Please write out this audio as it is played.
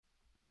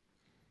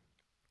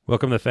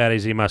Welcome to the Fat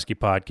AZ Muskie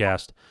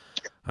Podcast.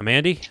 I'm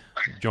Andy.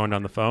 Joined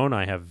on the phone,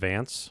 I have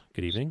Vance.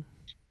 Good evening.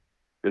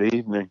 Good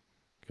evening.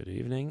 Good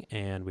evening.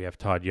 And we have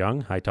Todd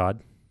Young. Hi,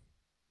 Todd.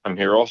 I'm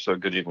here also.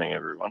 Good evening,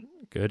 everyone.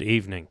 Good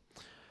evening.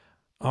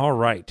 All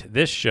right.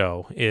 This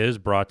show is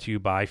brought to you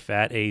by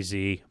Fat AZ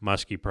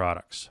Muskie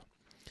Products.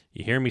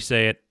 You hear me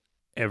say it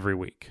every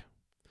week.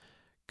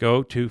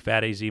 Go to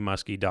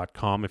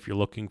fatazmuskie.com if you're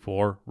looking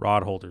for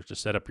rod holders to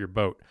set up your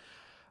boat.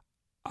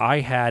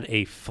 I had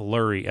a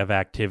flurry of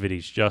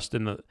activities just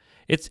in the...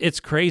 It's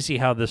crazy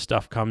how this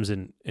stuff comes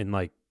in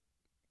like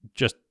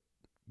just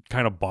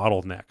kind of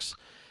bottlenecks.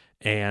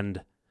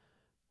 And,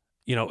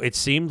 you know, it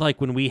seemed like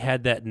when we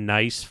had that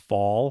nice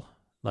fall,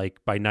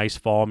 like by nice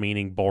fall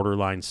meaning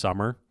borderline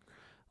summer,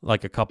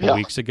 like a couple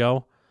weeks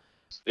ago.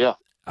 Yeah.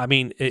 I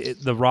mean,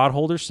 the rod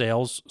holder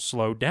sales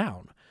slowed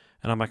down.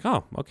 And I'm like,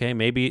 oh, okay,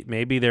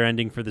 maybe they're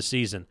ending for the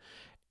season.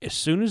 As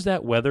soon as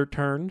that weather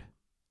turned,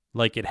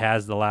 like it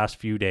has the last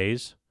few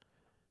days,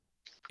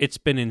 it's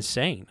been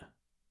insane.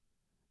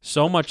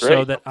 So much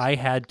so that I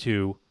had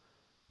to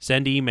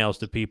send emails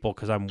to people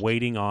because I'm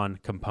waiting on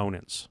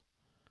components.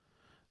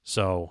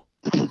 So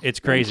it's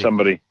crazy.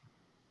 Somebody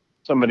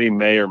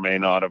may or may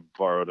not have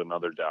borrowed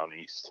another down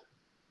east.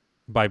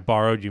 By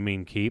borrowed, you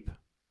mean keep?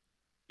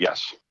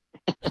 Yes.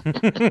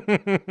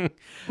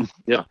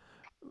 Yeah.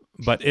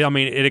 But I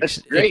mean, it's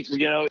great.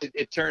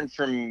 It turned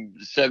from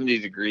 70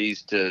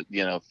 degrees to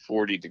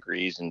 40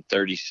 degrees and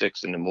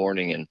 36 in the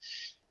morning, and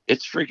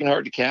it's freaking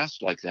hard to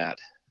cast like that.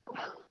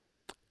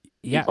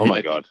 Yeah. Oh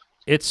my God.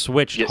 It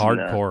switched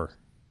hardcore.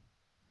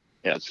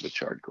 Yeah, it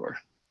switched hardcore.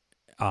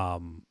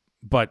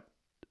 But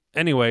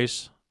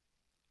anyways,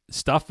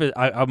 stuff is.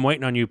 I'm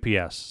waiting on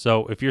UPS.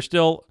 So if you're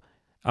still,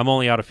 I'm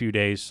only out a few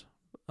days.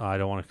 I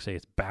don't want to say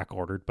it's back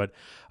ordered, but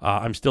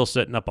I'm still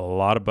setting up a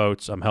lot of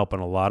boats. I'm helping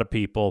a lot of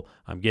people.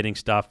 I'm getting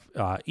stuff,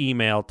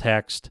 email,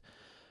 text,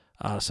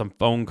 some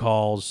phone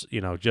calls.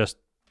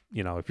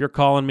 If you're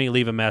calling me,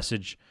 leave a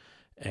message,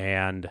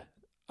 and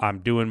I'm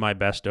doing my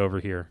best over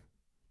here.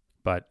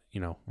 But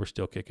we're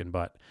still kicking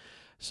butt.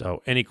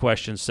 So any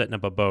questions setting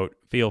up a boat,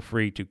 feel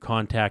free to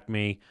contact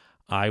me.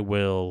 I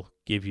will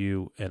give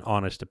you an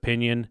honest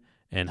opinion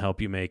and help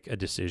you make a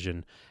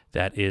decision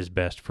that is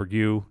best for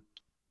you,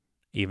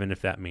 even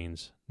if that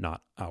means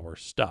not our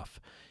stuff.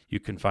 You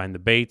can find the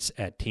baits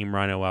at Team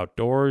Rhino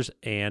Outdoors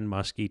and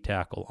Muskie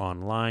Tackle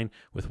online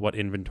with what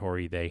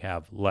inventory they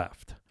have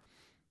left.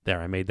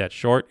 There, I made that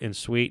short and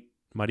sweet.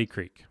 Muddy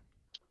Creek.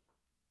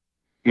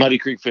 Muddy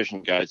Creek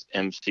Fishing Guides,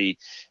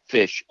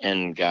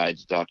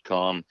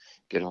 mcfishandguides.com.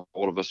 Get a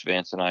hold of us.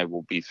 Vance and I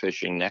will be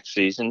fishing next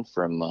season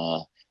from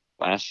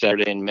last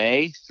Saturday in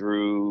May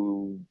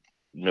through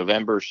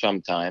November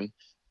sometime.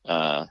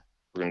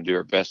 We're going to do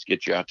our best to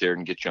get you out there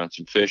and get you on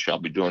some fish. I'll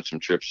be doing some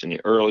trips in the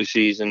early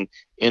season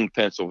in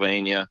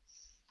Pennsylvania.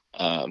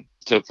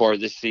 So far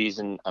this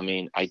season, I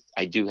mean,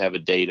 I do have a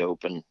date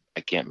open.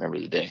 I can't remember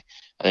the day.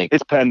 I think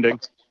it's pending.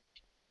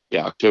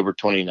 Yeah, October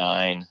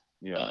 29.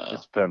 Yeah,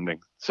 it's pending.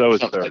 So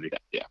it's 30.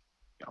 Like yeah.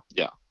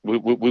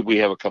 We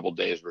have a couple of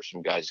days where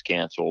some guys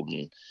canceled,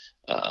 and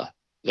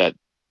that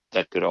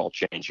could all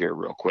change here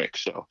real quick.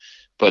 So,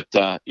 but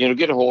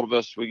get a hold of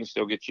us. We can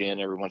still get you in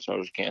every once in a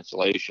while. There's a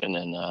cancellation,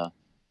 and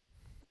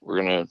we're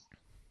gonna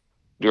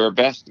do our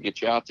best to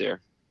get you out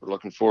there. We're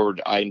looking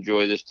forward. I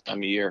enjoy this time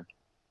of year.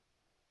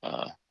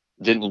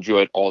 Didn't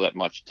enjoy it all that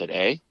much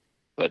today,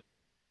 but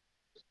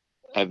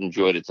I've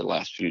enjoyed it the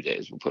last few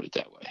days. We'll put it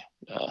that way.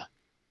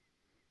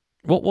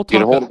 We'll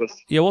talk. Hold of us.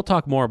 Yeah, we'll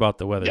talk more about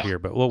the weather here,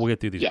 but we'll get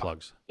through these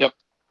plugs. Yep.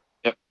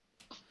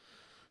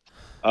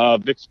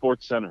 Vic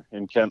Sports Center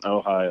in Kent,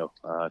 Ohio.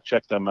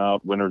 Check them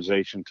out.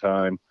 Winterization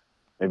time.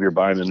 Maybe you're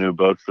buying a new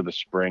boat for the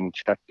spring.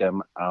 Check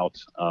them out.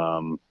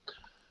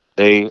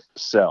 They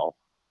sell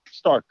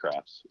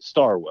Starcrafts,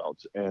 Star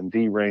Welds, and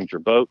the Ranger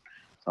boat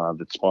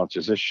that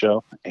sponsors this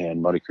show,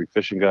 and Muddy Creek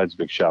Fishing Guides.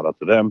 Big shout out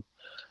to them.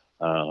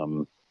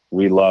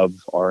 We love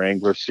our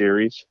Angler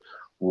series.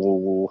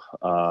 We'll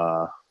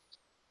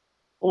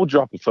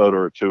drop a photo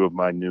or two of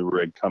my new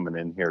rig coming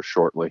in here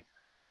shortly.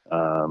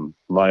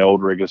 My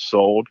old rig is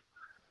sold.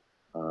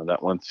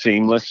 That one's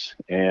seamless,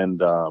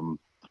 and I'll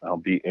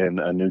be in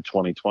a new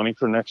 2020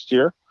 for next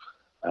year.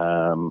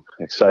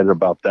 Excited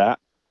about that.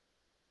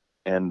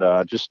 And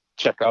just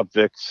check out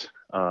Vic's.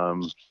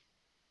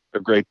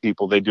 They're great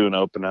people. They do an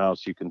open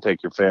house. You can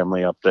take your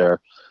family up there.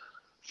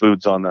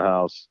 Food's on the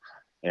house,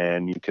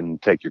 and you can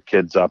take your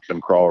kids up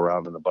and crawl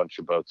around in a bunch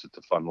of boats. It's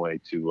a fun way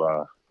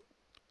to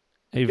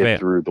get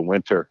through the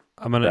winter.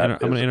 I'm gonna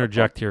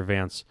interject here,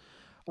 Vance.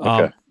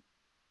 Okay.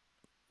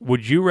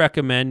 Would you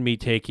recommend me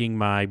taking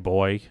my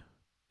boy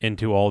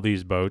into all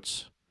these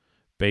boats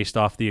based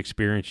off the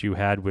experience you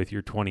had with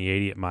your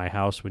 2080 at my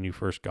house when you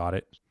first got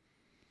it?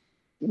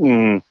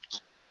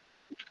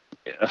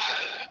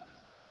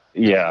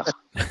 Yeah.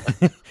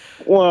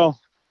 Well,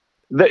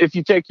 if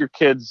you take your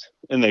kids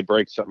and they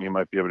break something, you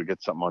might be able to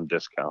get something on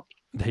discount.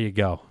 There you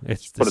go.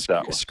 It's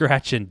the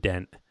scratch and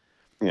dent.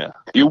 Yeah.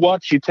 You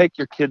take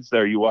your kids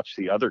there, you watch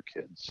the other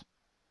kids,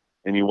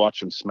 and you watch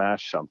them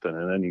smash something,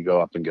 and then you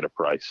go up and get a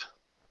price.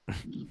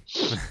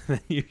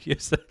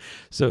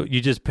 So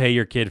you just pay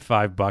your kid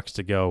 $5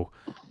 to go,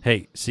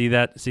 hey, see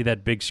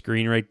that big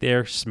screen right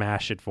there?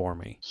 Smash it for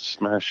me.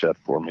 Smash that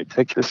for me.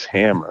 Take this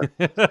hammer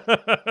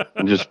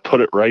and just put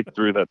it right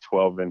through that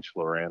 12-inch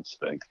Lowrance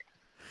thing.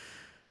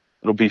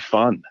 It'll be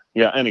fun.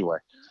 Yeah, anyway,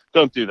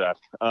 don't do that.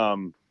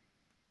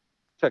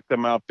 Check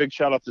them out. Big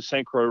shout out to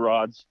St. Croix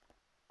rods.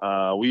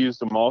 We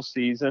used them all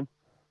season.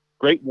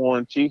 Great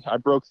warranty. I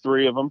broke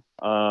 3 of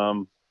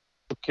them.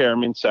 Took care of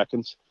me in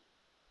seconds.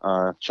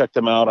 Check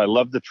them out. I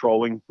love the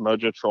trolling,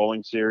 Mojo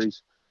trolling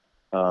series.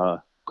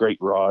 Great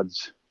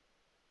rods.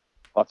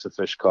 Lots of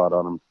fish caught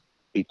on them.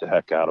 Beat the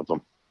heck out of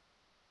them.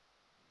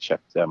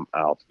 Check them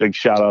out. Big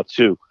shout out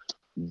to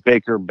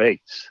Baker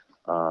Baits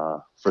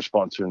for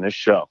sponsoring this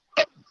show.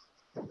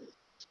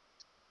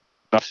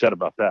 Enough said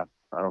about that.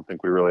 I don't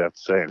think we really have to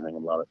say anything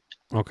about it.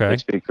 Okay. They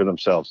speak for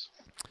themselves.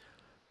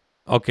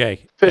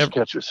 Okay. Fish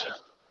catchers.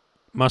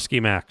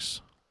 Muskie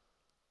Max.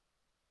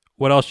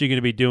 What else are you going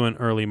to be doing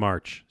early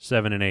March,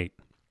 7 and 8?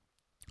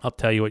 I'll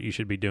tell you what you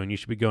should be doing. You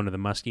should be going to the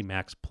Muskie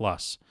Max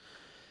Plus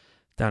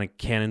down in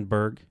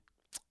Cannonburg.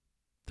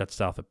 That's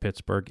south of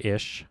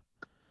Pittsburgh-ish.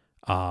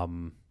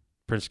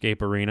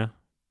 Princecape Arena.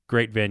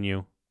 Great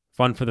venue.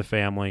 Fun for the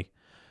family.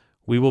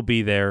 We will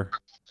be there.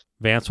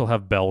 Vance will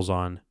have bells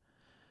on.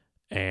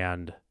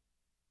 And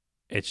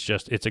it's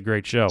a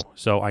great show.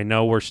 So I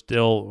know we're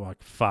still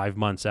like 5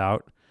 months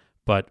out,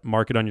 but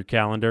mark it on your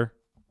calendar.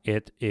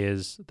 It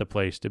is the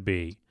place to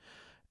be.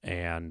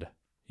 And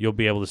you'll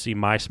be able to see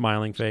my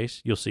smiling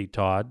face. You'll see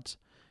Todd's.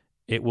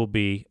 It will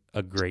be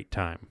a great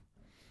time.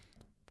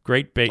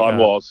 Great bait. Todd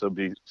will also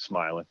be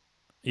smiling.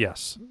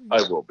 Yes.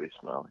 I will be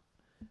smiling.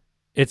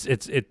 It's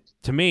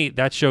to me,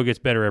 that show gets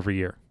better every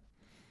year.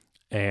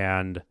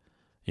 And,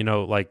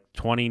 like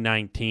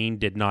 2019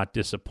 did not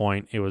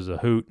disappoint. It was a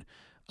hoot.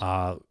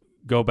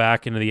 Go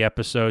back into the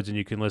episodes and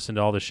you can listen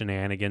to all the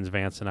shenanigans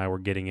Vance and I were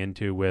getting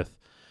into with,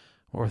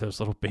 or those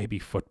little baby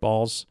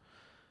footballs,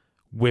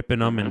 whipping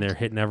them and they're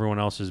hitting everyone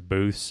else's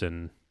booths.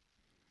 And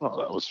oh,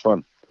 that was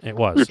fun. It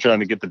was. We were trying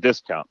to get the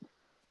discount.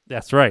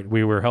 That's right.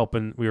 We were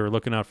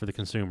looking out for the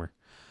consumer.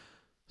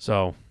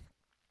 So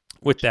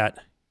with that,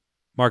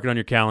 mark it on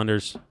your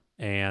calendars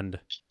and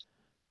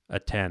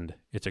attend.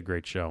 It's a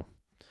great show.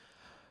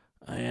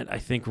 And I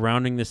think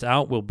rounding this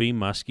out will be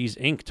Muskie's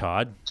Inc.,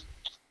 Todd.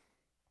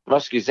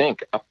 Muskie's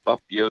Inc.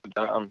 Up, yo,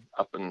 down,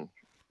 up and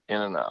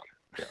in and out.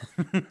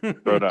 Yeah.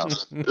 Throw down.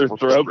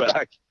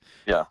 Throwback.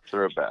 Yeah,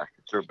 throwback.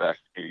 Throwback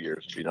a few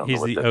years. If you don't He's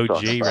know what the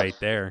that's OG right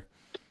there.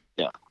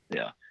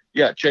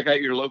 Yeah. Check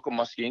out your local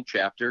Muskie Inc.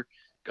 chapter.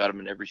 Got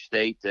them in every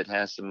state that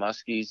has some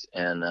muskies,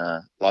 and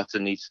lots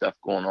of neat stuff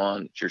going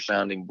on. It's your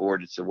sounding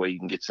board. It's a way you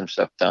can get some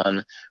stuff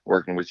done,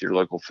 working with your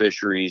local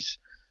fisheries.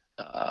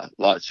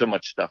 So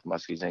much stuff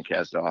Muskies Inc.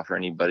 has to offer.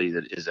 Anybody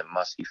that is a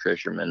muskie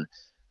fisherman,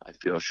 I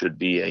feel, should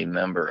be a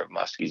member of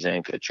Muskies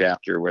Inc., a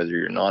chapter, whether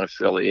you're not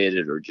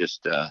affiliated or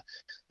just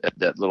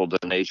that little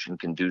donation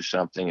can do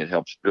something. It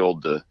helps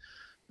build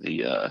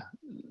the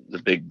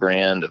big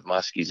brand of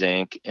Muskies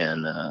Inc.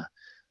 And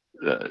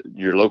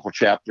your local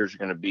chapters are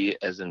going to be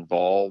as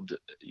involved.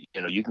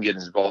 You can get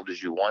as involved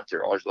as you want.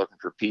 They're always looking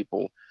for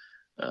people.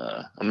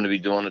 I'm going to be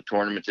doing a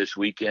tournament this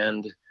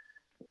weekend,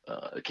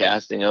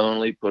 casting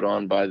only, put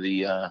on by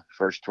the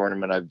first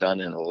tournament I've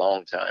done in a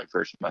long time,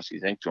 first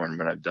Muskies Inc.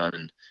 tournament I've done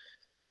in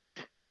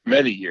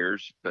many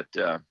years, but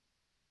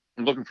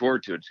I'm looking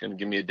forward to it. It's going to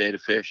give me a day to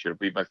fish. It'll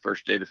be my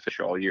first day to fish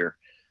all year.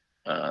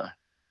 I'm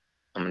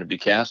going to be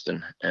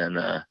casting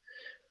and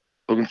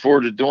looking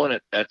forward to doing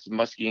it. That's the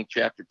Muskie Inc.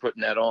 chapter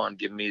putting that on,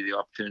 giving me the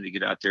opportunity to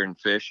get out there and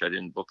fish. I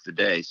didn't book the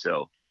day,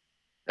 so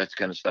that's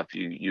kind of stuff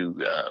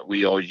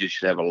we always used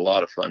to have a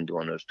lot of fun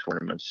doing those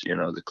tournaments.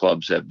 The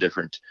clubs have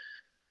different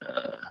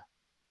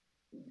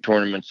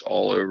tournaments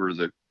all over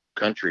the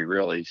country,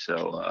 really.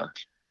 So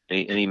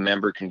any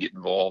member can get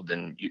involved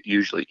in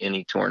usually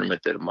any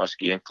tournament that a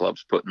Muskie Inc.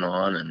 club's putting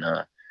on, and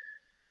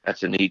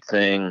that's a neat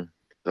thing.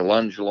 The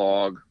lunge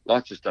log,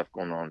 lots of stuff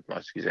going on with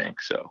Muskies Inc.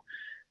 So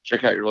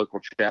check out your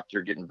local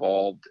chapter, get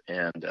involved,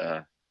 and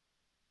put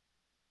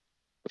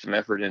some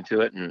effort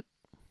into it, and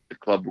the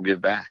club will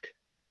give back.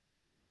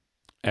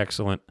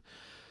 Excellent.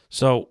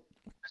 So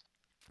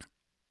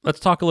let's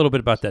talk a little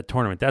bit about that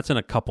tournament. That's in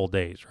a couple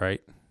days,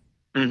 right?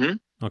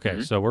 Mm-hmm.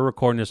 Okay, So we're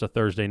recording this a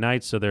Thursday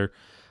night, so I'm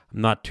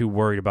not too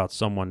worried about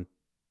someone,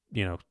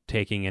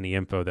 taking any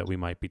info that we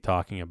might be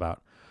talking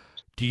about.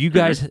 Do you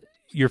guys,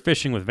 you're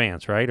fishing with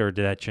Vance, right? Or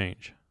did that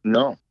change?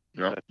 No.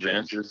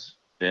 Vance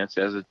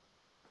has a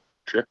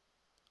trip.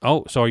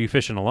 Oh, so are you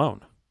fishing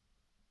alone?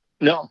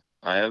 No,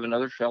 I have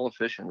another fellow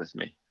fishing with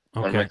me.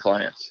 One of my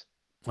clients.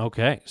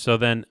 Okay, so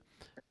then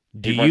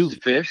he wants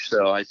to fish,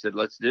 so I said,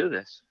 let's do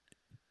this.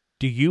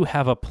 Do you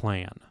have a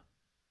plan?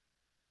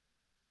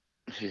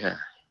 Yeah.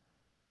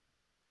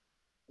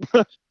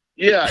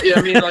 Yeah.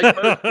 I mean, like,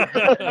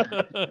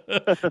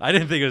 I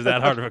didn't think it was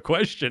that hard of a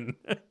question.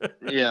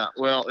 Yeah,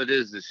 well, it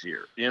is this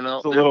year.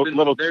 It's a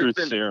little truth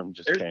serum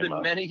just came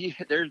up.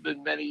 There's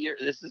been many years.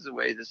 This is the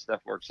way this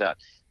stuff works out.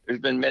 There's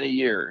been many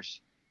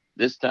years,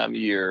 this time of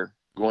year,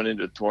 going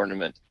into a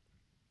tournament,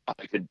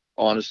 I could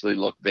honestly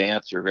look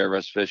Vance or whoever I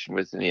was fishing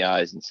with in the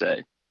eyes and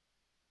say,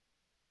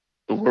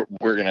 we're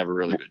going to have a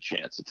really good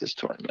chance at this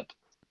tournament.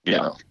 You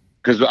know,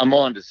 because I'm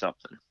on to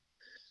something.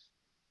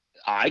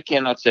 I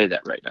cannot say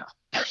that right now.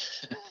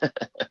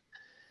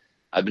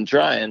 I've been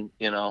trying,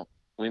 you know,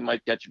 we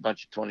might catch a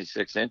bunch of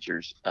 26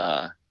 inchers,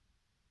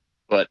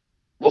 but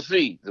we'll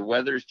see. The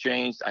weather's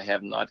changed. I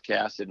have not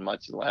casted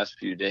much the last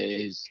few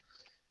days.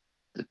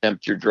 The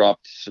temperature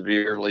dropped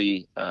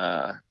severely.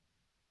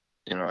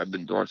 You know, I've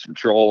been doing some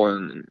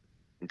trolling,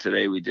 and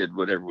today we did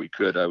whatever we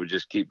could. I was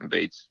just keeping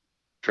baits,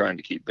 trying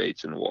to keep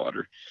baits in the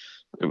water.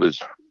 It was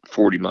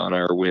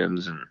 40-mile-an-hour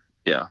winds, and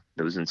yeah,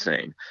 it was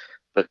insane.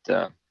 But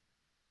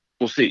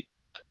we'll see.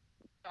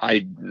 I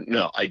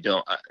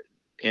don't.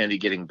 Andy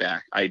getting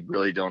back, I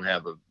really don't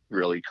have a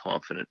really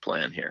confident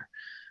plan here.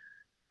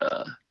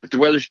 But the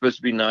weather's supposed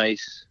to be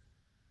nice.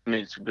 I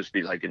mean, it's supposed to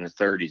be like in the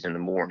 30s in the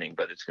morning,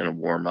 but it's going to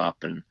warm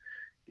up and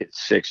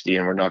it's 60,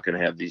 and we're not going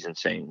to have these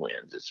insane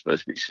winds. It's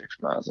supposed to be 6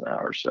 miles an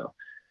hour. So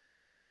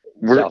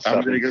I'm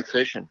going to go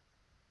fishing.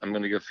 I'm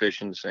going to go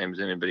fishing the same as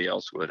anybody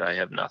else would. I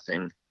have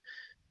nothing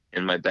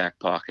in my back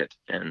pocket,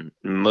 and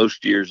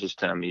most years this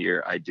time of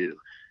year I do.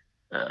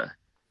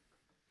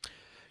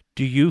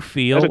 Do you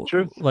feel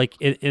like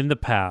in the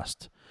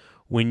past,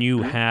 when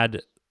you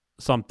had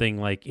something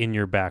like in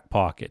your back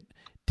pocket,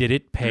 did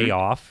it pay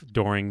off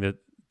during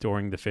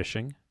the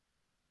fishing?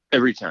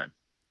 Every time.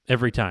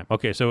 Every time.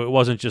 Okay, so it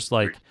wasn't just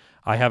like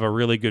I have a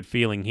really good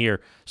feeling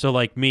here. So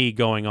like me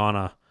going on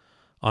a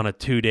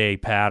 2-day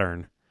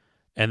pattern,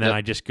 and then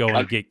I just go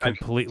and get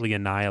completely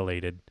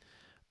annihilated.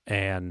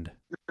 And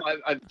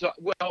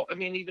well, I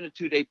mean, even a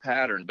 2-day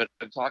pattern, but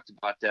I've talked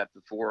about that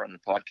before on the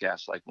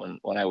podcast. Like when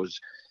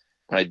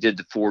I did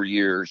the 4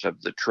 years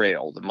of the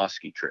trail, the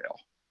Muskie Trail,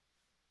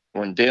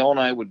 when Dale and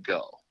I would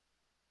go,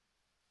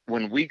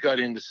 when we got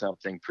into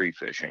something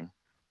pre-fishing,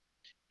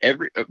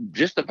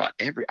 just about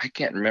every, I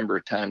can't remember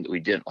a time that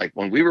we didn't. Like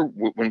when we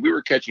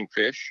were catching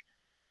fish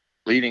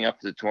leading up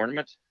to the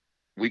tournament,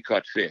 we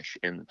caught fish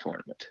in the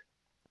tournament.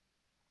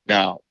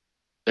 Now,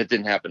 that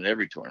didn't happen in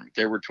every tournament.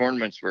 There were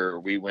tournaments where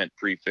we went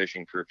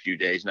pre-fishing for a few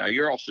days. Now,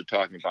 you're also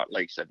talking about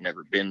lakes I've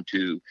never been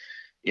to.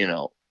 You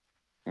know,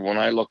 when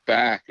I look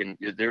back, and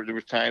there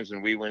was times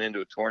when we went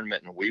into a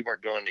tournament and we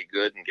weren't doing any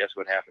good, and guess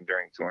what happened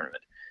during the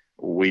tournament?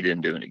 We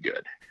didn't do any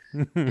good.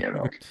 You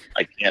know,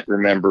 I can't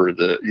remember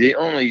the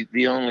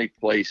only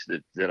place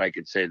that I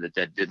could say that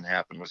didn't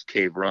happen was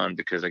Cave Run,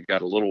 because I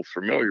got a little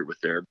familiar with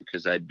there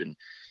because I'd been,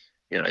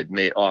 you know,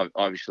 I'd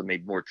obviously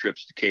made more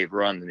trips to Cave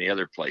Run than the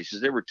other places.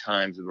 There were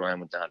times when I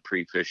went down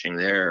pre-fishing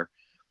there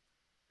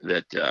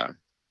that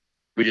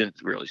we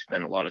didn't really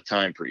spend a lot of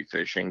time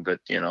pre-fishing, but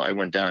you know, I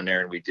went down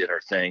there and we did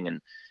our thing,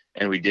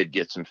 and we did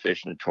get some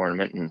fish in the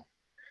tournament, and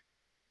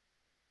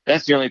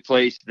that's the only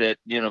place that,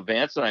 you know,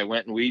 Vance and I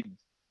went and we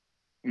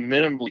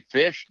minimally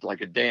fished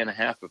like a day and a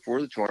half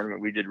before the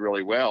tournament. We did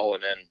really well,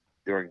 and then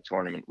during the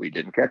tournament we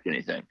didn't catch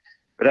anything.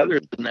 But other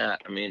than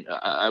that, I mean,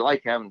 I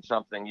like having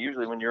something.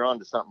 Usually when you're on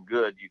to something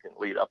good, you can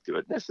lead up to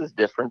it. This is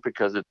different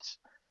because it's,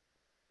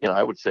 you know,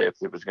 I would say if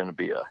it was going to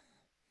be a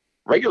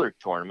regular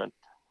tournament,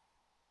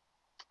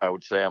 I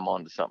would say I'm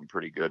on to something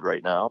pretty good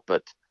right now.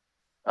 But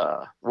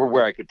we're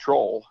where I could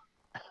troll.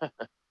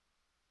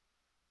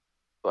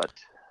 But,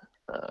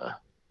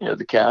 you know,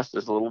 the cast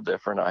is a little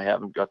different. I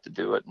haven't got to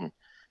do it, and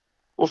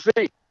we'll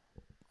see.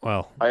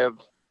 Well,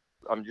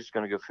 I'm just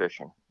going to go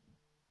fishing.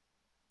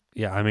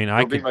 Yeah, I mean,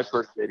 It'll be my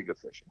first day to go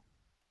fishing.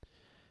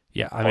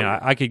 Yeah, I mean,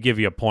 I could give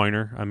you a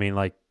pointer. I mean,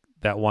 like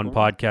that one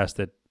podcast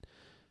that,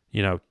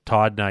 you know,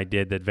 Todd and I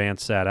did that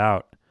Vance sat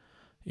out.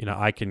 You know,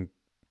 I can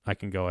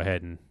go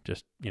ahead and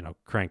just, you know,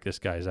 crank this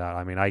guy's out.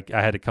 I mean, I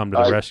had to come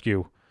to the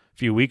rescue a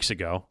few weeks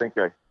ago.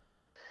 I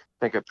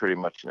think I pretty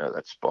much know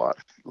that spot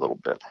a little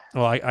bit.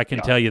 Well, I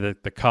can tell you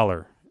that the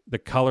color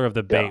of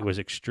the bait was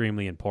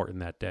extremely important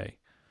that day.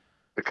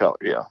 The color,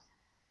 yeah.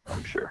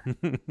 I'm sure.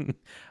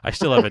 I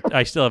still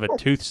have a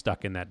tooth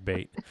stuck in that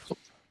bait.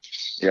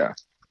 Yeah.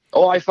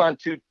 Oh, I found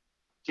 2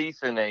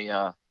 teeth in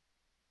my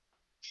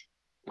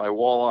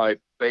walleye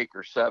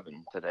Baker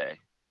 7 today.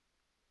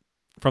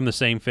 From the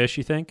same fish,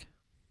 you think?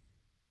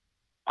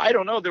 I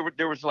don't know.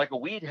 There was like a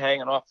weed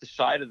hanging off the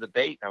side of the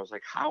bait. And I was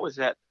like, how is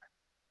that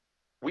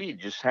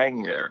weed just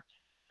hanging there?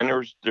 And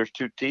there's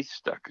 2 teeth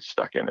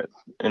stuck in it,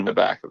 in the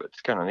back of it.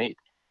 It's kind of neat.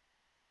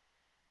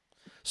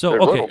 So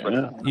they're okay,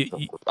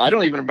 little, I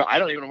don't even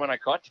know when I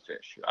caught the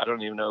fish. I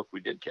don't even know if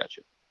we did catch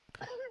it.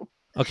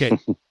 Okay,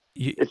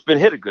 it's been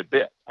hit a good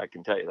bit. I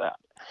can tell you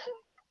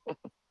that.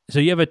 So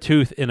you have a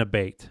tooth in a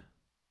bait.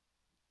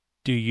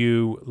 Do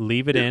you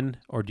leave it in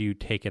or do you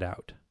take it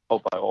out? Oh,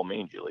 by all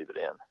means, you leave it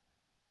in.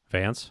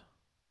 Vance?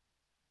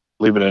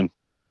 Leave it in.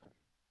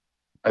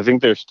 I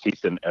think there's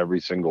teeth in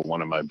every single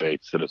one of my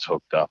baits that is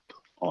hooked up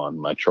on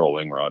my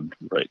trolling rods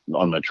right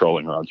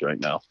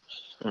now.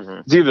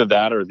 Mm-hmm. It's either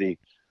that or the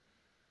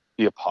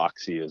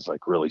epoxy is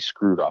like really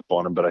screwed up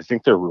on them, but I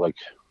think they're like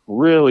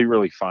really,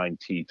 really fine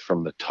teeth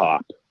from the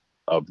top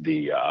of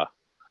the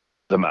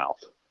mouth.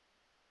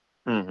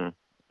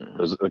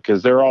 Mm-hmm.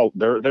 Because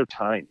they're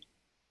tiny.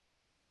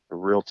 They're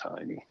real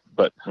tiny.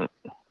 But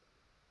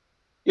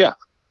yeah,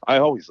 I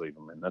always leave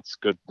them in. That's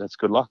good. That's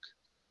good luck.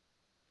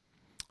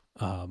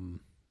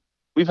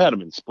 We've had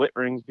them in split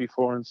rings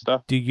before and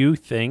stuff. Do you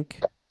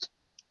think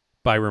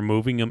by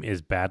removing them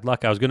is bad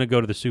luck? I was going to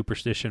go to the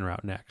superstition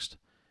route next.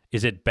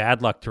 Is it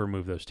bad luck to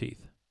remove those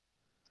teeth?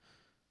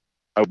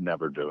 I would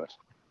never do it.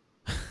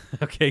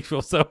 Okay,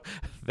 well, so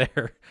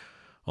there,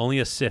 only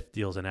a Sith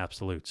deals in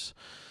absolutes.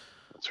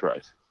 That's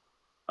right.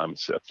 I'm a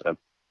Sith.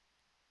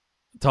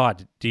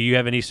 Todd, do you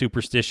have any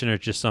superstition or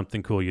just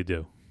something cool you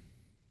do?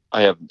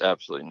 I have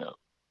absolutely no.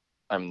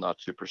 I'm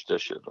not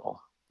superstitious at all.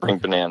 Bring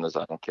bananas.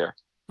 I don't care.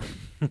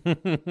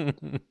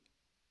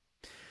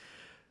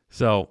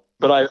 So,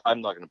 but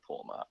I'm not going to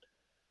pull them out.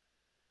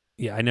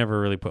 Yeah, I never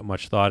really put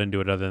much thought into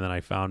it other than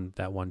I found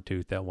that one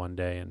tooth that one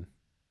day, and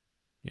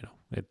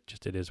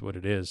it is what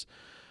it is.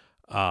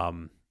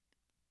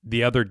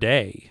 The other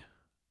day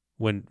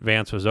when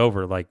Vance was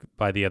over, like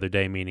by the other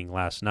day meaning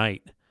last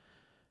night,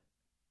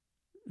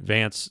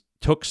 Vance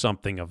took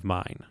something of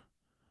mine.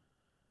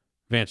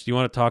 Vance, do you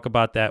want to talk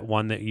about that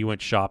one that you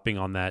went shopping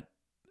on that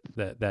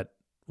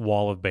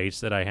wall of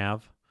baits that I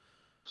have?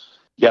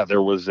 Yeah,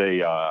 there was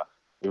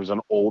an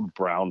old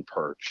brown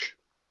perch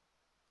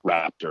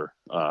raptor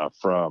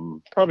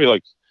from probably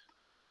like,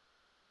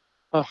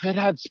 it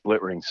had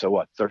split rings. So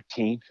what,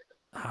 13?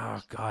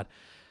 Oh God.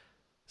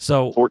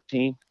 So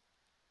 14?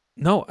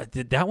 No,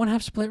 did that one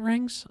have split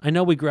rings? I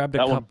know we grabbed a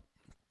couple.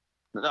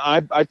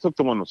 I took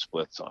the one with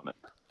splits on it.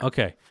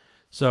 Okay.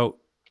 So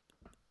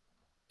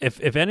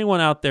if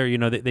anyone out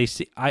there, they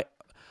see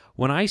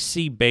when I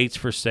see baits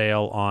for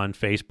sale on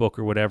Facebook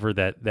or whatever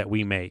that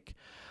we make,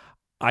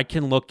 I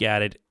can look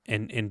at it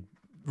and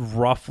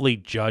roughly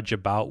judge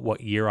about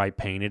what year I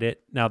painted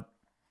it. Now,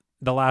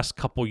 the last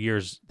couple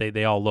years,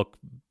 they all look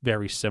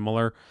very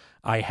similar.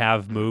 I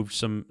have moved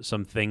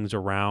some things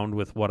around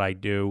with what I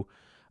do.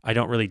 I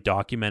don't really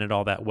document it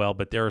all that well,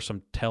 but there are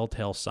some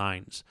telltale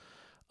signs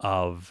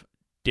of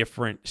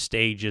different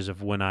stages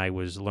of when I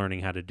was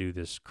learning how to do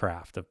this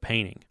craft of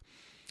painting.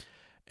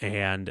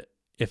 And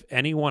if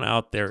anyone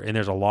out there, and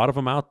there's a lot of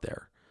them out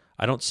there,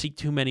 I don't see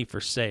too many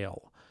for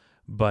sale,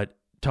 but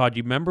Todd,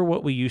 you remember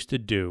what we used to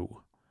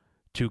do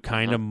to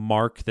kind of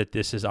mark that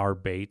this is our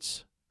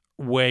baits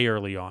way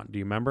early on? Do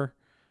you remember?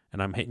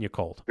 And I'm hitting you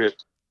cold.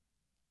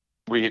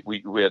 We had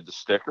the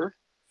sticker.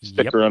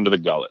 Sticker under the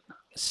gullet.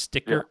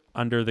 Sticker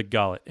under the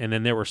gullet. And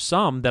then there were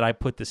some that I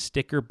put the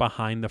sticker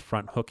behind the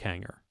front hook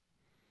hanger.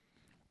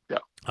 Yeah.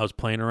 I was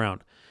playing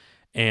around.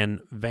 And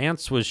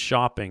Vance was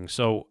shopping.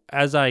 So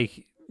as I,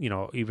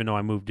 even though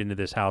I moved into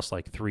this house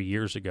like 3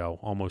 years ago,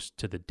 almost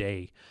to the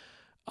day,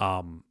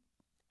 I'm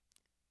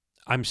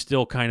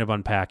still kind of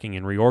unpacking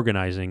and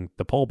reorganizing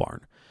the pole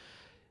barn.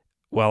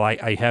 Well,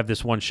 I have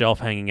this one shelf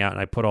hanging out,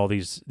 and I put all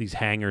these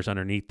hangers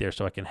underneath there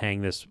so I can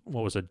hang this,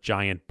 what was a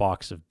giant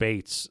box of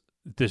baits.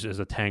 This is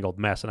a tangled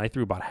mess, and I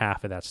threw about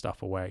half of that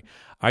stuff away.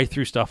 I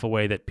threw stuff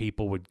away that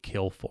people would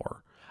kill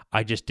for.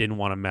 I just didn't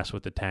want to mess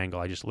with the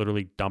tangle. I just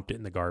literally dumped it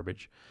in the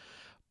garbage.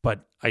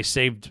 But I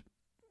saved,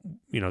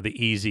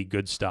 the easy,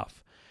 good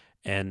stuff.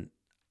 And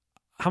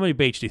how many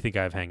baits do you think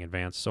I have hanging,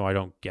 Vance, so I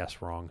don't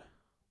guess wrong?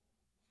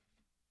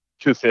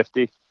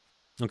 250.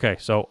 Okay,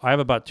 so I have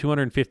about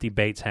 250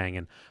 baits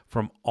hanging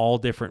from all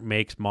different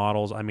makes,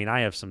 models. I mean,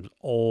 I have some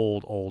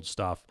old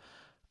stuff.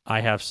 I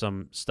have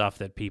some stuff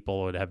that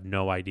people would have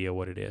no idea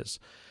what it is.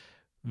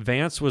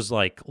 Vance was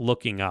like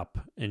looking up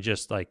and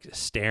just like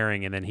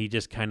staring, and then he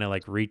just kind of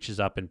like reaches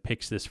up and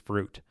picks this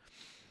fruit.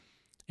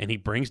 And he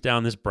brings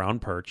down this brown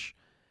perch,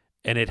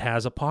 and it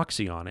has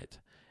epoxy on it,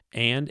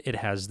 and it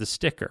has the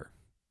sticker.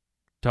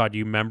 Todd, do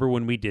you remember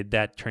when we did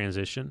that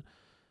transition?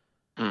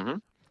 Mm-hmm.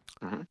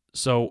 Mm-hmm.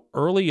 So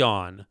early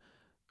on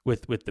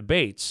with the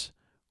baits,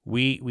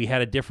 we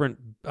had a different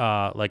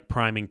like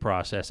priming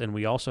process, and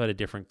we also had a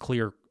different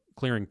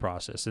clearing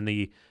process.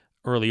 And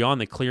early on,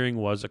 the clearing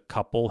was a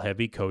couple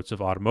heavy coats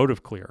of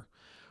automotive clear.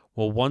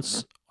 Well,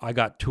 once I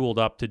got tooled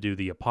up to do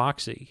the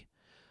epoxy,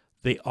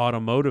 the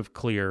automotive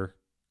clear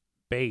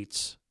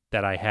baits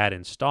that I had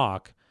in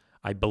stock,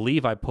 I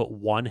believe I put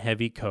one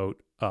heavy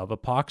coat of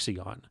epoxy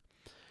on.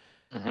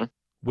 Mm-hmm.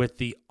 With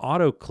the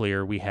auto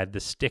clear, we had the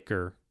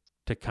sticker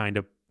to kind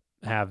of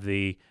have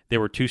there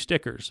were two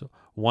stickers.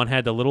 One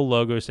had the little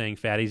logo saying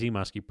Fat Easy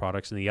Muskie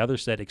Products, and the other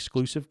said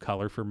exclusive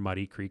color for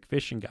Muddy Creek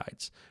Fishing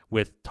Guides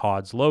with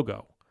Todd's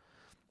logo.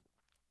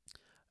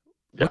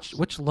 Yes.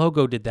 Which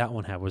logo did that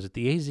one have? Was it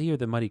the AZ or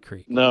the Muddy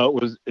Creek? No,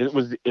 it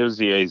was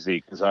the AZ,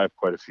 because I have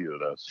quite a few of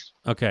those.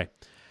 Okay.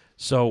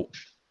 So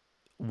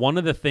one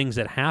of the things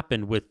that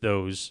happened with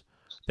those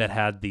that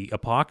had the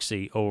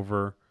epoxy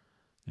over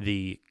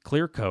the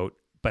clear coat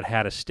but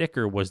had a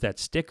sticker was that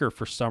sticker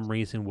for some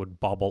reason would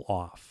bubble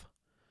off.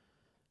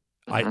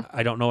 Mm-hmm.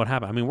 I don't know what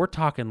happened. I mean, we're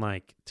talking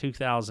like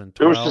 2012.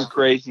 There was some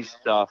crazy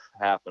stuff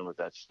happened with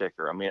that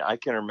sticker. I mean, I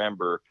can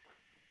remember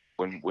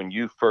when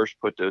you first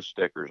put those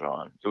stickers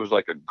on, it was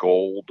like a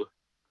gold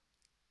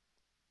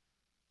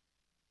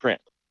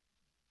print.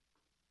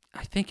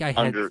 I think I had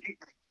under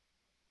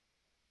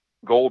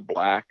gold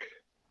black.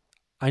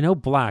 I know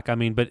black. I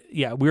mean, but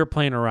yeah, we were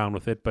playing around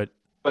with it, but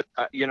But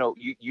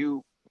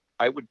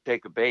I would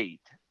take a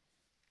bait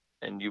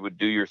and you would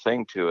do your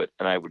thing to it,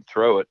 and I would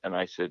throw it, and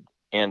I said,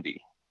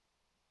 Andy,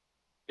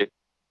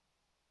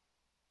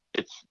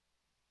 it's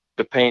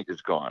the paint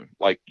is gone.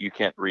 Like, you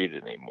can't read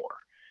it anymore.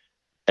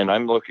 And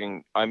I'm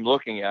looking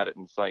at it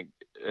and it's like,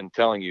 and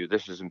telling you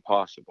this is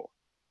impossible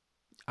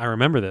I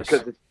remember this.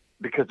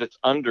 because it's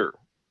under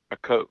a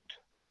coat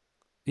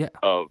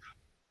of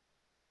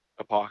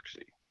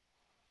epoxy.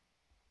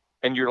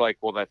 And you're like,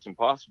 well, that's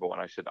impossible.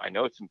 And I said, I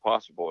know it's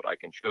impossible, but I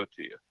can show it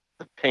to you.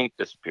 The paint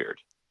disappeared.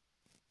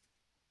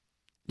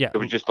 Yeah. It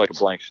was just like a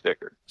blank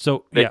sticker.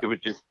 So It was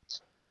just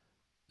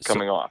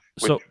coming off.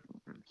 Which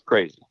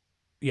crazy.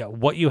 Yeah,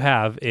 what you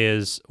have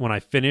is when I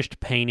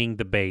finished painting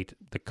the bait,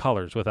 the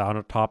colors without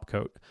a top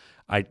coat,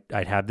 I'd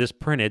have this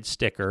printed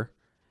sticker,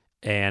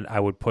 and I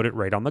would put it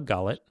right on the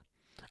gullet.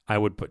 I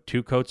would put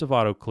 2 coats of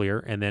auto clear,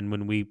 and then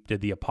when we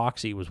did the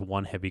epoxy, it was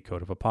 1 heavy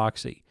coat of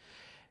epoxy.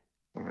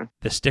 Mm-hmm.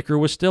 The sticker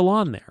was still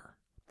on there,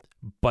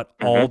 but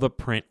all the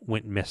print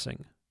went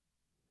missing.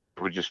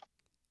 It would just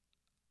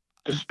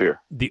disappear.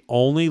 The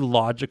only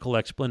logical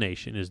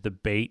explanation is the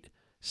bait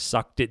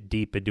sucked it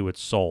deep into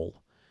its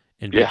soul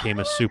and became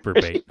a super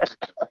bait.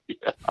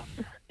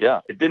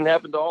 Yeah, it didn't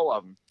happen to all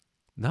of them.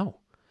 No.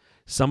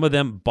 Some of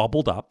them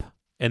bubbled up,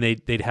 and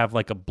they'd have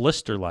like a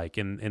blister like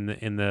in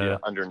the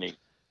underneath.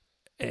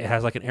 It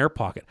has like an air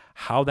pocket.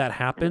 How that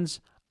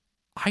happens,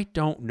 I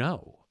don't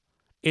know.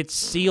 It's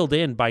sealed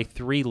in by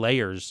 3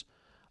 layers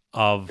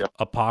of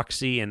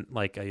epoxy and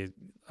like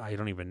I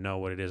don't even know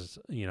what it is,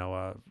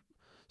 a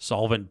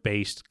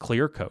solvent-based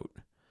clear coat.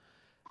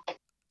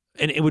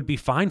 And it would be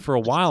fine for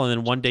a while, and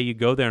then one day you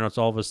go there and it's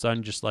all of a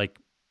sudden just like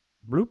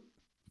bloop,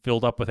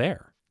 filled up with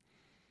air.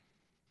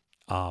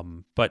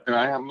 But and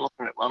I'm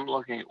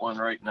looking at one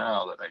right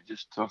now that I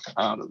just took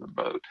out of the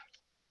boat.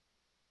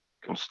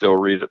 Can still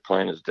read it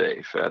plain as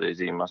day. Fat AZ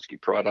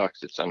Muskie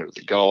Products. It's under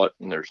the gullet,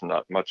 and there's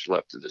not much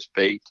left of this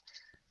bait,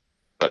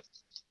 but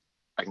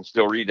I can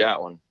still read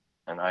that one.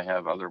 And I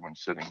have other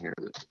ones sitting here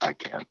that I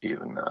can't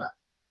even.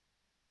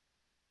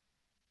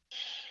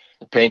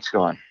 The paint's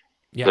gone.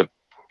 Yeah. The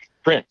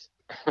print.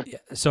 Yeah.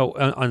 So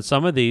on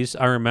some of these,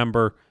 I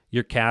remember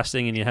you're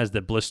casting and it has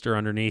the blister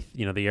underneath,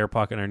 the air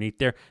pocket underneath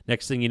there.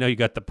 Next thing you know, you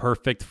got the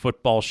perfect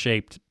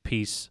football-shaped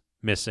piece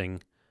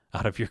missing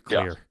out of your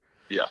clear.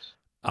 Yes.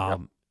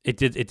 It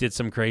did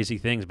some crazy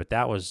things, but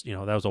that was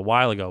a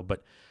while ago.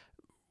 But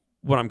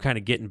what I'm kind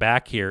of getting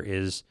back here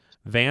is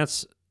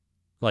Vance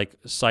like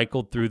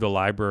cycled through the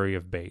library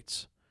of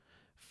baits,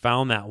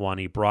 found that one,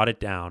 he brought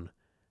it down,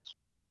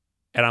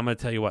 and I'm going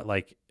to tell you what,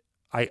 like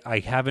I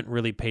haven't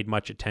really paid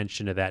much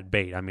attention to that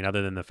bait. I mean,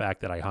 other than the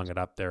fact that I hung it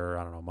up there,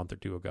 I don't know, a month or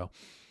 2 ago.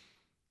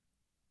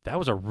 That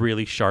was a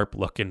really sharp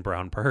looking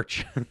brown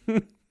perch.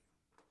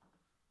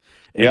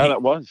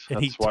 That was.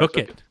 And That's he took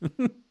it.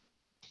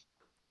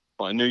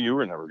 Well, I knew you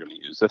were never going to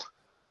use it.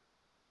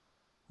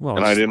 Well,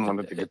 and I didn't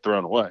want it to get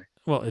thrown away.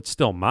 Well, it's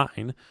still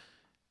mine.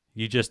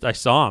 I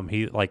saw him.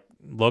 He like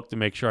looked to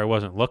make sure I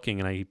wasn't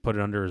looking, and he put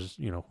it under his,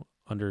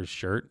 under his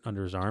shirt,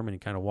 under his arm, and he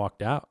kind of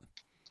walked out.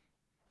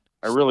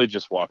 I really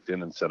just walked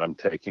in and said, I'm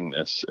taking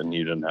this, and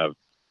you didn't have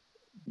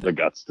the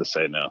guts to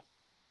say no.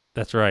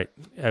 That's right.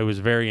 It was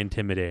very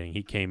intimidating.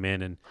 He came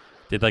in and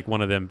did like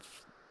one of them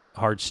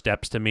hard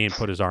steps to me and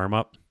put his arm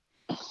up.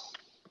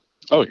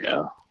 Oh,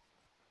 yeah.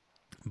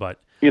 But,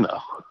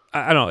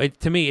 I don't know.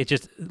 To me, it's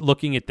just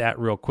looking at that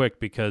real quick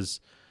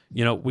because,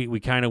 we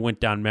kind of went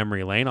down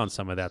memory lane on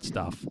some of that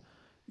stuff.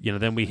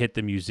 Then we hit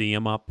the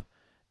museum up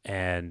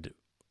and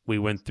we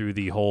went through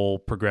the whole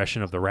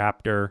progression of the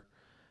Raptor.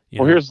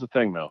 Here's the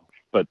thing, though.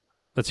 But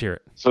let's hear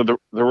it. So the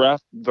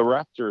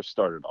Raptor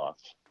started off,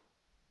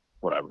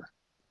 whatever.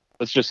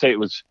 Let's just say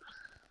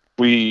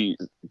we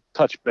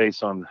touched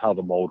base on how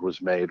the mold was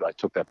made. I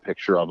took that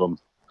picture of him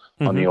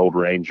on the old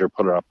Ranger,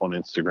 put it up on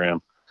Instagram.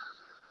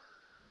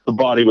 The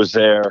body was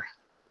there.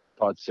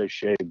 Todd say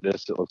shave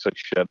this. It looks like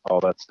shit. All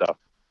that stuff.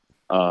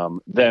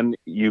 Then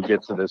you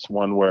get to this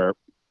one where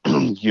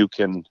you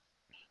can,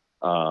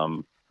 a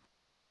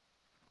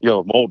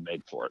mold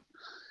made for it,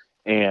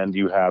 and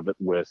you have it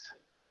with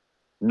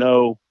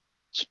no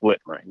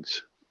split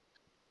rings,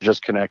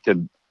 just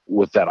connected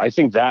with that. I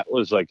think that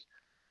was like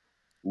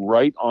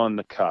right on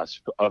the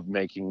cusp of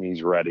making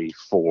these ready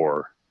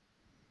for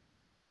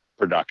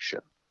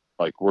production.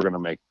 Like we're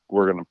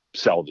gonna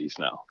sell these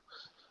now.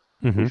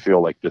 We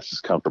feel like this is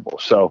comfortable.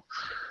 So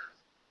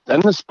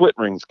then the split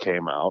rings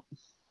came out,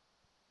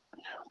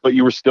 but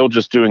you were still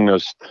just doing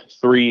those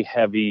 3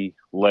 heavy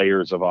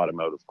layers of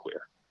automotive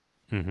clear.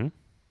 Mm-hmm.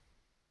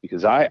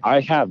 Because I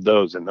have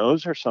those, and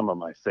those are some of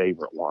my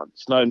favorite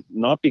ones.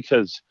 Not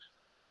because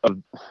of,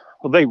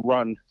 well, they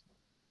run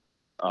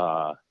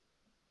a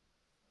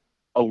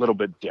little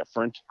bit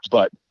different,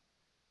 but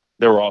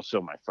they were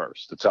also my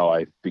first. That's how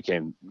I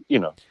became, to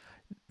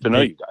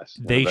know you guys.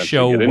 They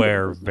show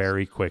wear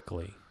very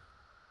quickly.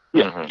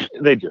 Yeah,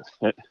 they do.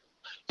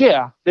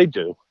 Yeah, they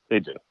do.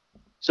 They do.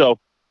 So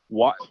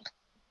what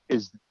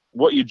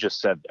you just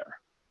said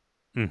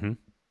there? Mm-hmm.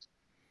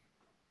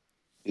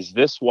 is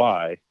this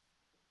why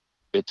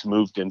it's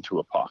moved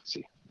into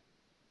epoxy?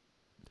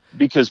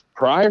 Because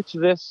prior to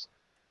this,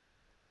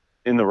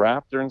 in the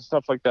Raptor and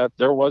stuff like that,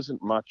 there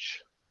wasn't many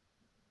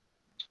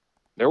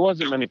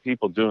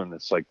people doing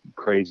this like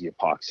crazy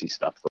epoxy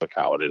stuff like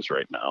how it is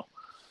right now.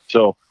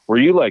 So were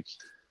you like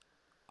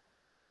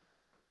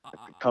the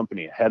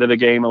company ahead of the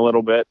game a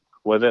little bit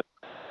with it,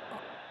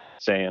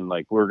 saying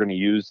like, we're going to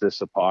use this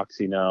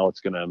epoxy now,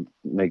 it's going to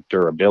make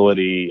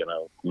durability,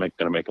 going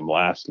to make them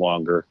last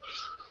longer?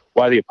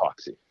 Why the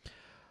epoxy?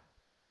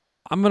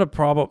 I'm going to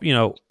probably,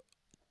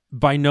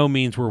 by no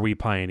means were we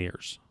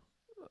pioneers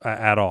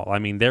at all. I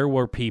mean, there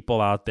were people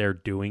out there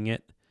doing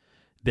it.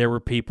 There were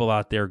people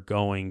out there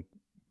going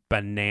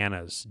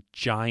bananas,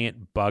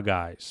 giant bug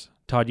eyes.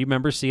 Todd, you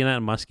remember seeing that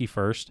in Muskie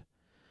First?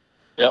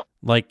 Yep.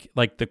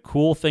 Like the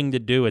cool thing to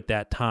do at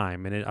that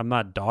time, and I'm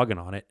not dogging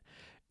on it,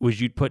 was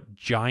you'd put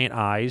giant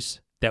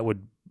eyes that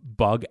would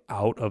bug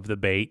out of the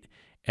bait,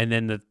 and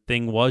then the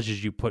thing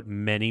is you put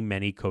many,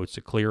 many coats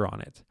of clear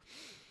on it.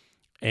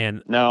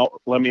 And now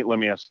let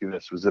me ask you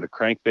this: was it a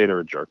crankbait or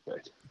a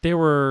jerkbait? There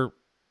were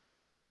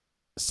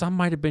some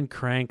might have been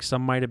crank,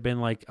 some might have been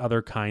like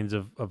other kinds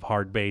of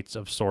hard baits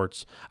of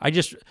sorts.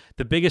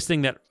 The biggest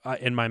thing that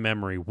in my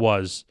memory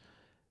was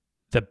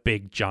the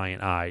big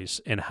giant eyes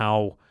and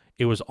how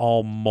it was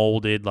all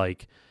molded,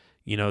 like,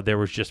 there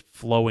was just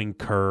flowing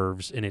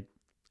curves, and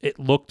it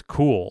looked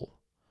cool.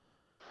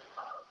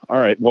 All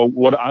right. Well,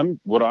 what I'm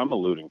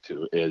alluding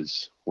to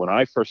is when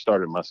I first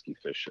started muskie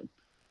fishing,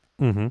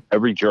 mm-hmm.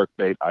 every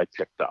jerkbait I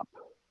picked up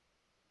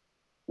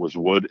was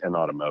wood and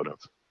automotive.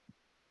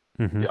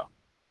 Mm-hmm.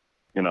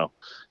 Yeah.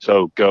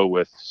 So go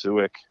with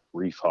Suick,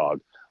 Reef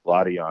Hog,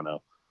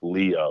 Ladiano,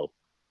 Leo,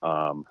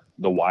 the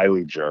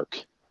Wiley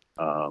jerk,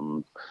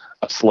 a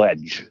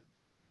Sledge.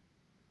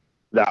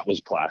 That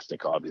was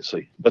plastic,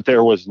 obviously, but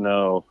there was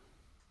no.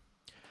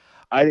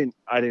 I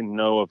didn't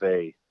know of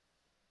a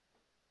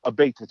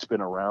bait that's been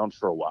around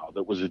for a while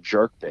that was a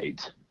jerk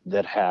bait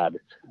that had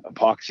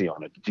epoxy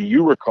on it. Do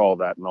you recall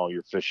that in all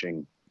your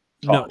fishing?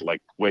 No.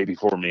 Like way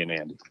before me and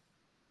Andy.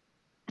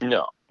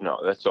 No,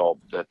 that's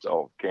all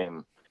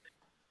came.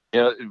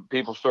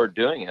 People started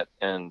doing it,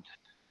 and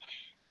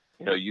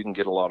you can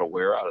get a lot of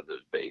wear out of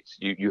those baits.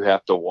 You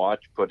have to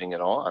watch putting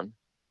it on.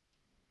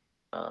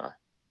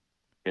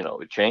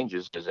 It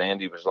changes, because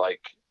Andy was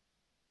like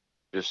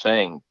just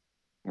saying,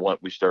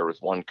 we start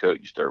with one coat,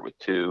 you start with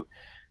two,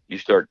 you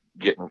start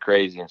getting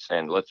crazy and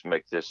saying, let's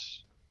make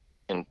this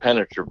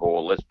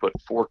impenetrable, let's put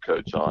 4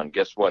 coats on.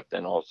 Guess what?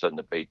 Then all of a sudden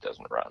the bait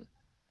doesn't run.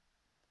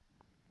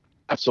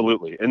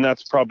 Absolutely. And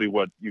that's probably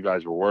what you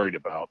guys were worried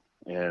about.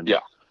 And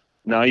yeah,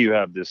 now you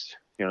have this,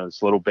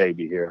 this little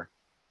baby here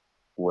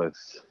with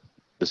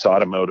this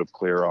automotive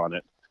clear on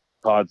it.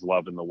 Todd's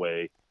loving the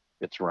way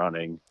it's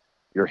running.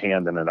 You're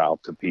handing it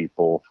out to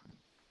people,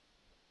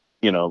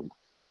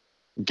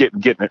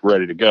 getting it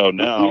ready to go.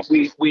 Now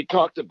we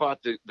talked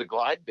about the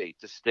glide bait,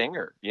 the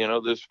stinger,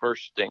 those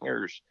first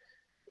stingers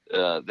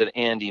that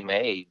Andy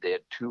made. They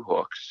had 2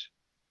 hooks,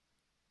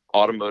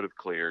 automotive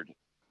cleared.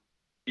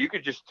 You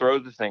could just throw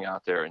the thing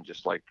out there and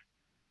just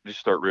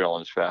start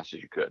reeling as fast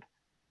as you could.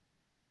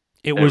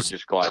 It was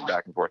just glide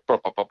back and forth.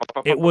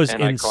 It was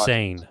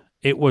insane.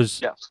 It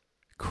was yes.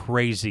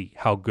 Crazy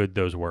how good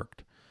those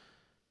worked.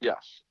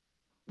 Yes.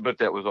 But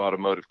that was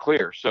automotive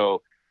clear.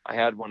 So I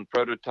had one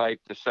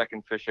prototype. The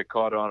second fish I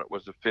caught on it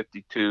was a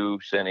 52.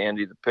 Sent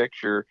Andy the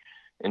picture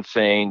and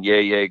saying,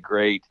 yay,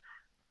 great.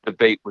 The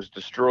bait was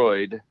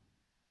destroyed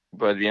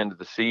by the end of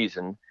the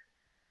season.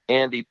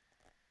 Andy,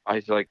 I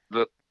was like,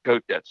 look,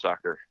 coat that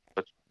sucker.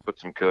 Let's put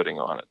some coating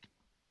on it.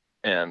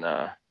 And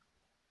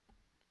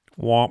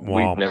womp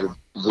womp.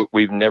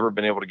 We've never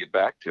been able to get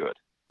back to it.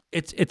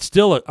 It's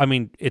still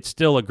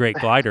a great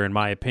glider in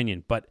my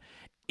opinion, but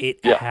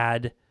it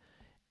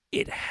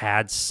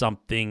had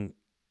something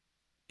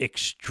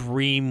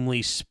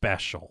extremely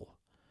special.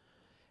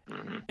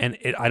 Mm-hmm. And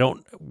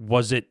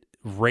was it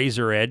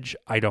razor edge?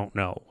 I don't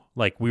know.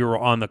 Like, we were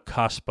on the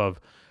cusp of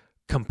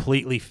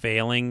completely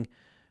failing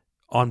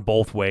on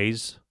both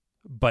ways,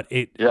 but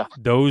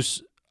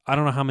those, I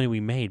don't know how many we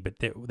made, but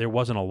there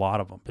wasn't a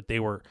lot of them, but it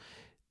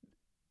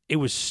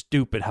was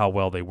stupid how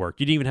well they worked.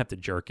 You didn't even have to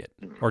jerk it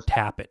or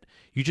tap it.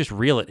 You just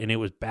reel it, and it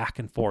was back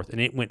and forth,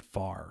 and it went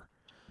far.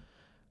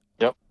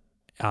 Yep.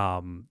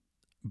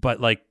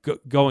 But like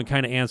going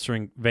kind of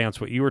answering,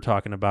 Vance, what you were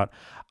talking about,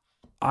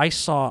 I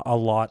saw a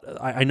lot.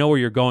 I know where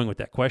you're going with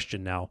that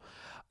question now.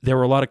 There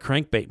were a lot of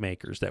crankbait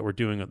makers that were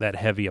doing that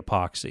heavy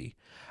epoxy.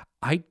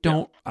 I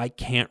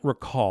can't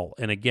recall.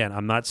 And again,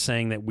 I'm not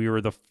saying that we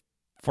were the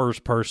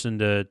first person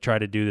to try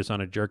to do this on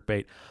a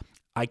jerkbait.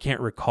 I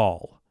can't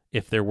recall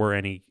if there were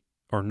any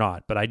or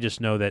not, but I just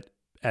know that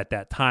at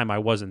that time I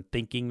wasn't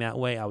thinking that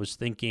way. I was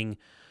thinking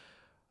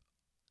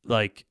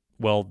like,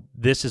 well,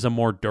 this is a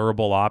more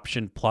durable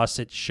option, plus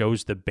it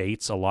shows the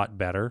baits a lot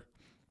better.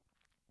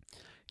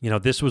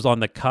 This was on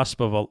the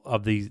cusp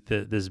of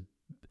this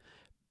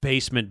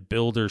basement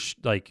builders,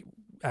 like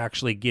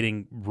actually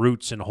getting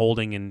roots and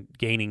holding and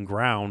gaining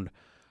ground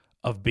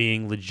of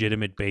being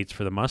legitimate baits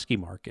for the muskie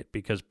market.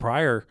 Because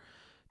prior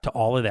to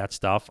all of that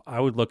stuff, I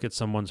would look at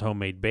someone's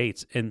homemade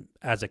baits, and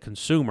as a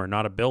consumer,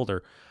 not a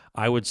builder,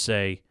 I would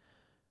say,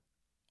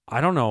 I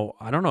don't know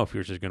if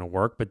yours is going to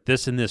work, but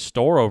this in this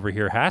store over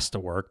here has to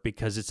work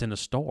because it's in a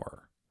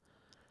store.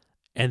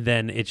 And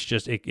then it's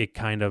just it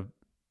kind of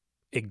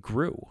it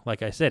grew.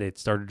 Like I said, it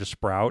started to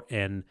sprout,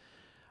 and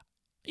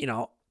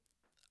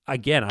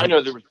again, I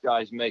know there was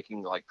guys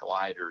making like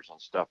gliders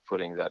and stuff,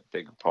 putting that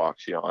big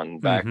epoxy on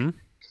back.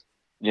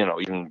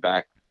 Mm-hmm. Even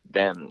back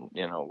then,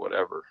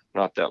 whatever,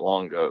 not that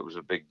long ago, it was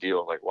a big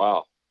deal. Like,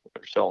 wow,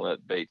 they're selling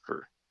that bait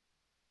for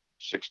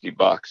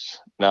 $60.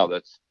 Now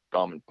that's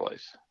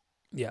commonplace.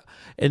 Yeah.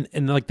 And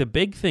like the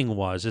big thing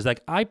is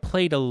like I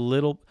played a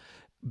little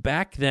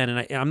back then,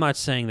 and I'm not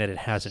saying that it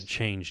hasn't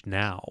changed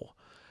now,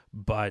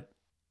 but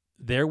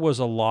there was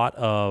a lot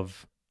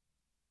of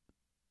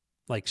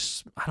like,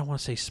 I don't want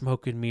to say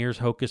smoke and mirrors,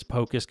 hocus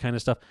pocus kind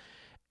of stuff.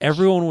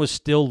 Everyone was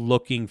still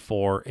looking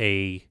for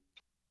the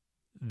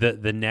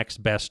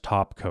next best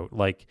top coat.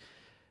 Like,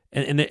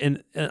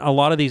 and a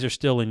lot of these are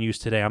still in use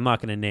today. I'm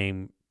not going to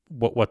name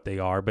what they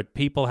are, but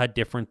people had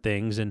different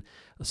things, and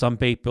some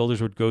bait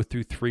builders would go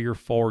through 3 or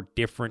 4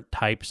 different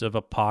types of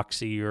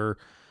epoxy or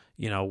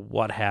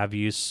what have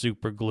you,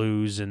 super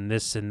glues and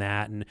this and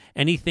that, and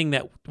anything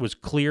that was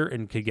clear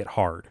and could get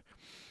hard.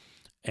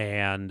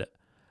 And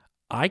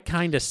I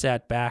kind of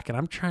sat back, and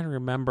I'm trying to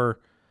remember,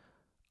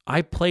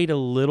 I played a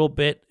little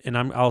bit, and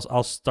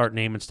I'll start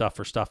naming stuff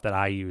for stuff that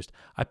I used.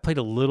 I played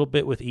a little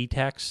bit with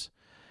Etex,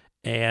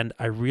 and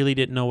I really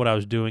didn't know what I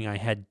was doing. I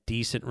had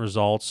decent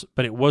results,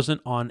 but it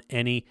wasn't on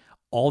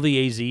all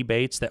the AZ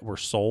baits that were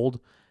sold.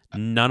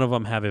 None of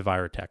them have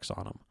Envirotex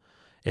on them.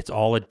 It's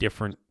all a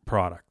different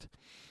product.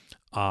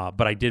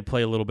 But I did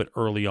play a little bit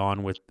early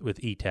on with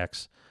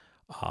Etex.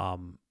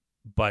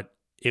 But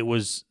it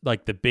was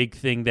like the big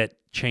thing that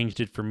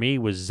changed it for me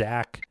was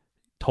Zach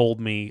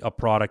told me a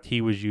product he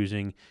was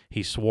using.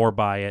 He swore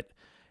by it,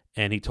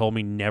 and he told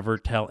me never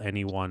tell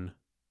anyone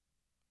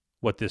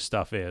what this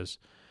stuff is.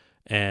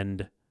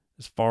 And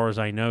as far as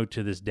I know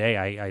to this day,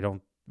 I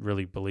don't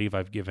really believe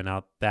I've given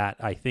out that.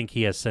 I think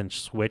he has since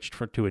switched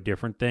to a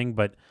different thing,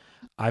 but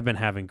I've been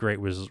having great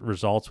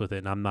results with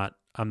it, and I'm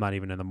not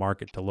even in the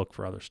market to look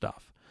for other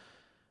stuff.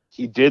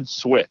 He did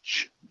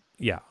switch.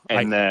 Yeah.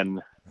 And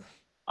then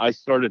I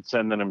started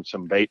sending him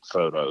some bait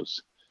photos,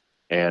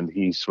 and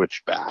he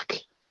switched back.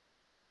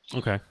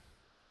 Okay.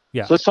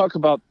 Yeah. So let's talk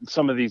about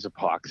some of these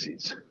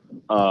epoxies.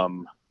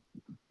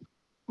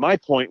 My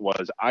point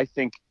was, I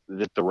think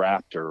that the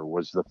Raptor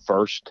was the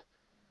first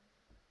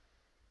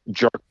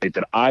jerkbait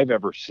that I've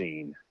ever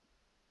seen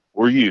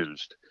or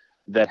used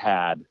that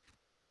had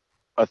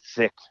a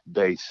thick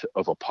base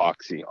of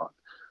epoxy on.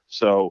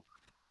 So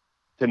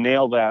to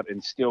nail that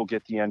and still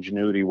get the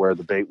ingenuity where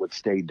the bait would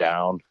stay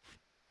down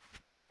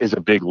is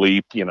a big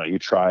leap. You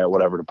try it,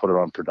 whatever, to put it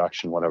on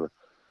production, whatever.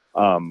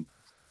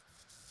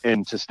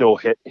 And to still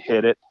hit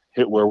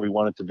where we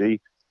want it to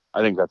be,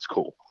 I think that's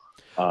cool.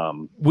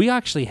 We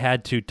actually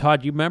had to,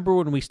 Todd, you remember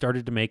when we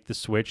started to make the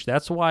switch?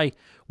 That's why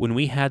when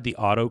we had the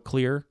auto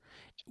clear,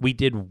 we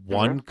did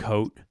one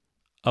coat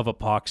of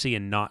epoxy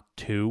and not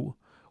 2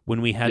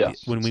 when we had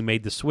when we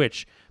made the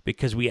switch,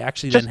 because we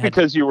actually just then had,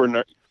 because you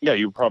were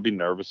you were probably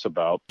nervous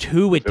about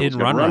 2. It didn't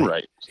run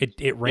right.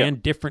 It ran Yeah.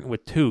 different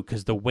with 2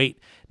 because the weight,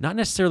 not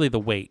necessarily the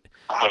weight.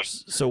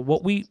 So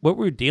what we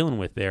were dealing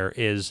with there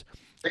is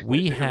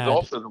we had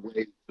also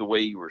the way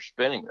you were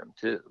spinning them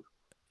too.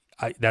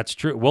 That's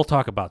true. We'll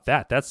talk about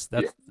that. That's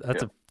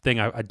a thing,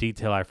 a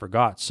detail I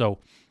forgot. So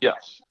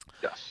yes,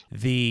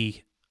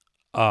 the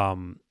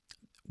the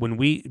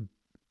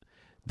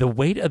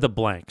weight of the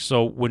blank.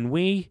 So when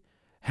we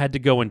had to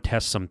go and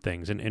test some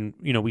things, and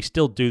we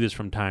still do this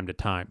from time to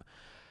time.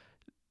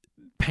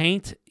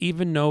 Paint,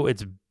 even though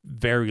it's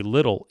very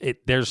little,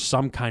 there's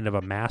some kind of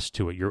a mass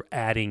to it. You're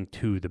adding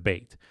to the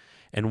bait.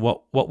 And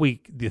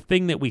the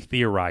thing that we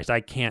theorized,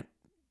 I can't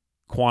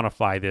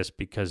quantify this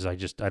because I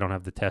don't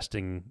have the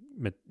testing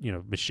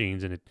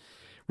machines, and it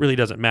really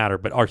doesn't matter.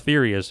 But our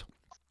theory is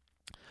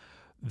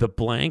the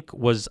blank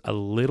was a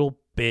little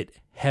bit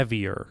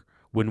heavier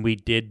when we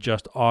did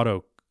just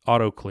auto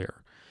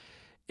clear,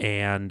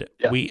 and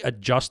we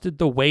adjusted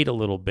the weight a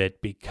little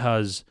bit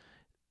because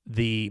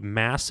the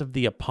mass of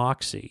the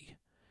epoxy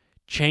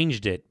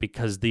changed it,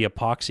 because the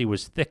epoxy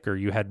was thicker.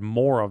 You had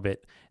more of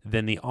it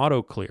than the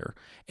auto clear,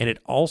 and it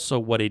also,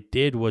 what it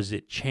did was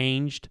it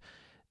changed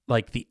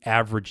like the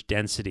average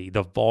density.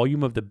 The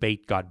volume of the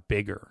bait got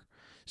bigger.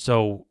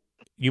 So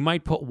you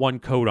might put one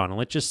coat on, and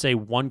let's just say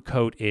one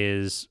coat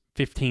is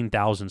 15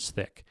 thousandths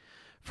thick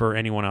for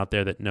anyone out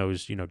there that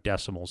knows,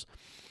 decimals.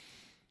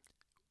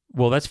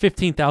 Well, that's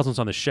 15 thousandths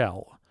on the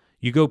shell.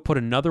 You go put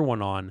another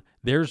one on,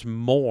 there's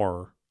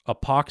more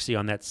epoxy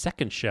on that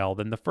second shell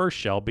than the first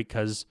shell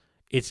because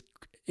it's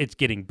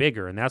getting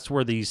bigger, and that's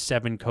where these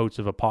 7 coats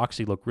of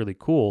epoxy look really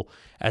cool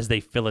as they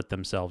fill it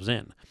themselves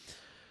in.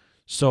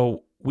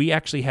 So we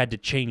actually had to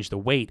change the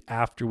weight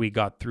after we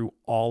got through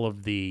all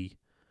of the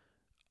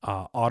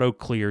auto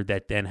clear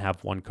that then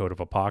have one coat of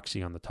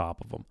epoxy on the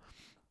top of them.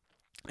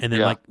 And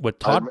then like what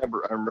Todd...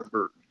 I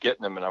remember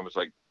getting them, and I was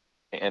like,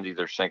 Andy,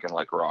 they're sinking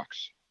like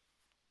rocks.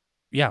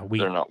 Yeah,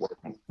 They're not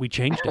working. we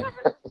changed it.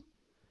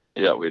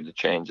 Yeah, we had to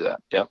change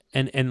that. Yep.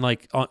 And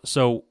like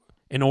so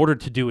in order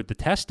to do the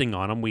testing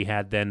on them, we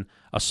had then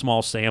a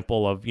small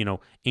sample of,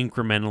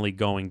 incrementally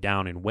going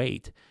down in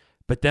weight.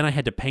 But then I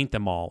had to paint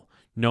them all,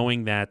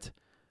 knowing that,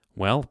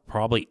 well,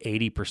 probably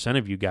 80%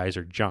 of you guys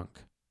are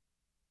junk.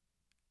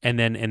 And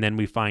then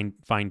we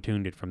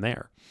fine-tuned it from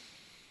there.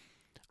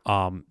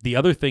 The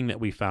other thing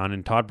that we found,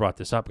 and Todd brought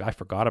this up, I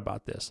forgot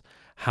about this,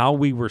 how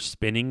we were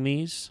spinning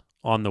these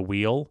on the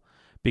wheel,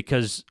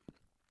 because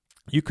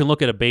you can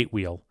look at a bait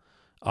wheel.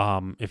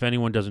 If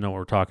anyone doesn't know what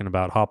we're talking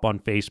about, hop on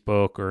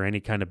Facebook or any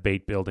kind of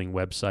bait building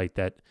website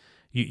that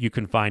you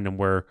can find them,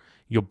 where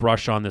you'll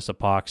brush on this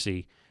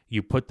epoxy,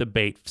 you put the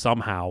bait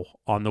somehow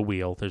on the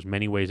wheel. There's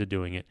many ways of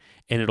doing it,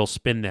 and it'll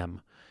spin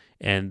them.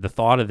 And the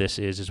thought of this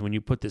is when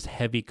you put this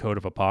heavy coat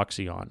of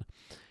epoxy on,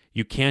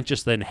 you can't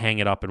just then hang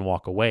it up and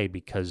walk away,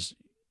 because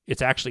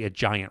it's actually a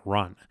giant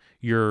run.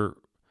 You're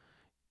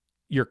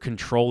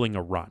controlling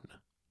a run.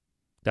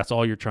 That's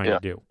all you're trying to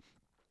do.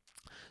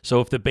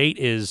 So if the bait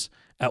is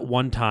at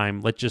one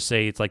time, let's just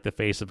say it's like the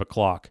face of a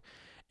clock,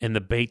 and the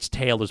bait's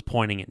tail is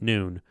pointing at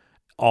noon,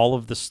 all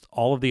of the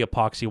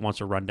epoxy wants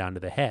to run down to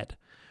the head.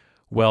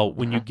 Well,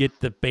 when you get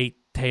the bait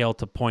tail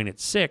to point at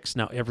 6,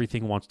 now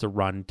everything wants to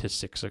run to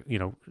 6,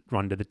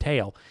 run to the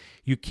tail.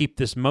 You keep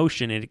this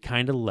motion and it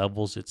kind of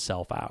levels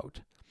itself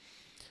out.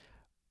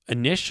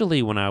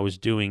 Initially, when I was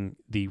doing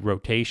the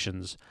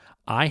rotations,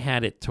 I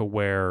had it to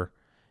where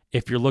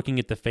if you're looking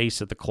at the face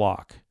of the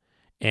clock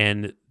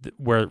and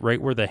right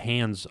where the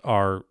hands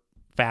are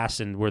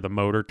fastened, where the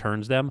motor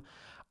turns them,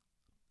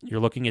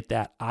 you're looking at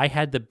that. I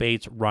had the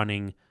baits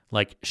running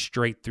like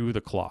straight through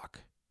the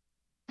clock.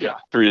 Yeah,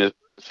 3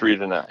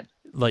 to 9.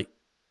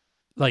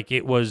 Like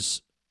it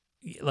was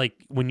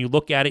like when you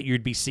look at it,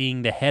 you'd be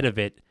seeing the head of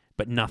it,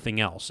 but nothing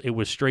else. It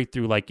was straight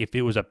through, like if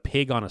it was a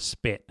pig on a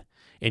spit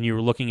and you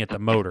were looking at the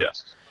motor.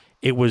 Yes.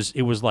 It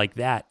was like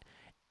that.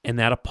 And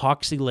that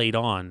epoxy laid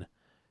on,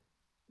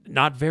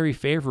 not very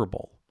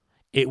favorable.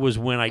 It was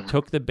when I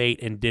took the bait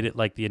and did it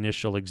like the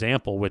initial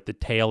example with the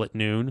tail at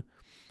noon,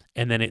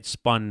 and then it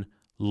spun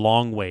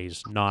long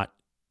ways, not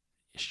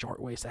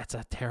short ways. That's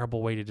a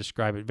terrible way to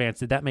describe it. Vance,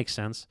 did that make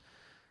sense?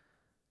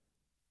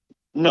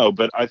 No,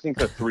 but I think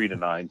a 3 to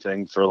 9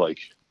 thing for like,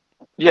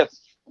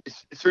 Yes,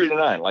 it's 3 to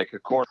 9, like a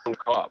corn on the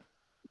cob.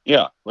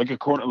 yeah, like a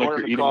corn, like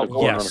Corn you're on the eating cob. a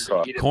corn on Yes. a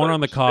cob. Eat it Corn like on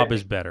the it's cob spinning.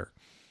 is better.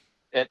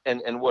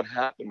 And what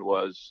happened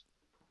was,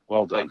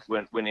 Well done.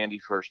 like when Andy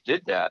first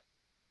did that,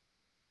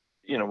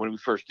 when we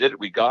first did it,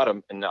 we got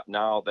him, and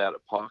now that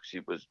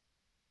epoxy was,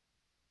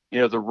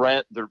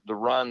 the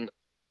run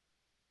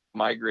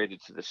migrated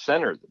to the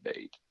center of the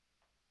bait,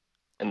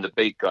 and the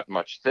bait got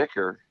much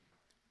thicker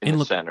in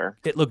the center.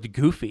 It looked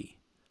goofy.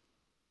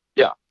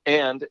 Yeah,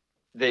 and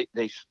they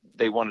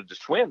wanted to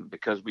swim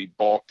because we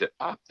bulked it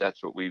up.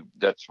 That's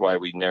why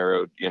we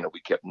narrowed. We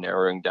kept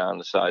narrowing down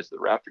the size of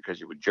the raptor, because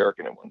you would jerk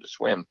and it wanted to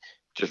swim,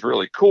 which is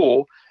really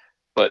cool.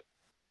 But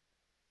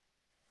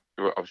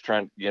we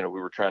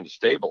were trying to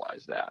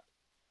stabilize that.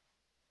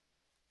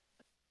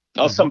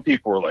 Now, some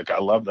people were like, I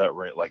love that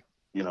rate. Like,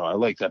 I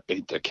like that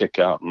bait to kick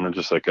out. And I'm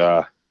just like,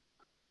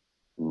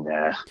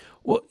 nah.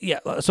 Well, yeah.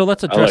 So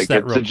let's I address like that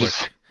it real to quick.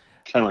 just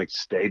kind of like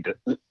stay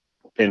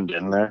pinned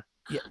in there.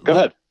 Yeah, Go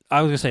ahead.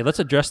 I was gonna say, let's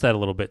address that a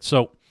little bit.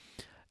 So,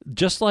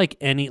 just like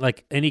any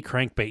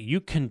crankbait,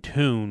 you can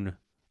tune.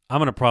 I'm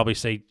gonna probably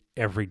say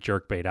every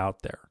jerkbait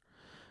out there.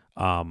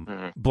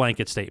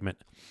 Blanket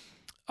statement.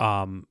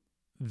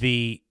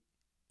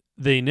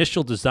 The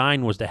initial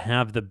design was to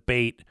have the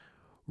bait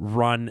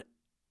run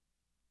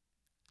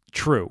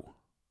true.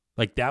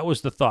 Like that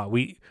was the thought.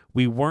 We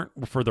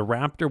weren't, for the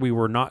Raptor, we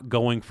were not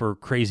going for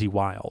crazy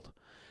wild.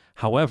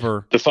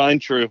 However, Define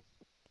true.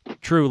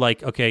 true,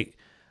 like, okay,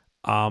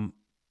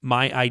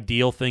 my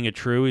ideal thing of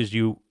true is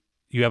you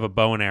have a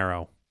bow and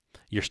arrow.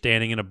 You're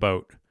standing in a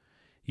boat.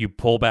 You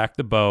pull back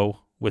the bow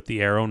with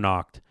the arrow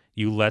knocked.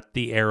 You let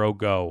the arrow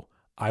go.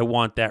 I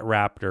want that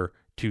Raptor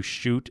to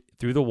shoot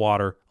through the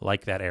water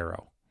like that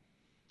arrow.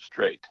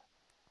 Straight.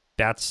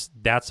 That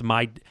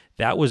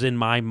was in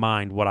my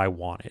mind what I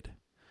wanted.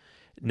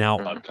 Now,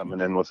 I'm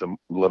coming in with a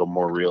little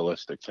more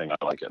realistic thing.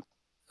 I like it.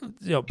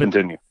 but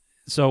Continue.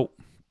 so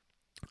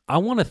I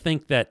want to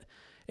think that,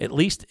 at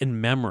least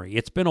in memory,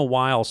 it's been a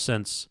while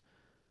since,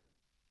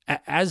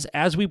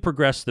 as we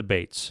progress the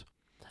baits,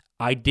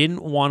 I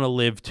didn't want to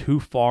live too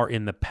far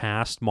in the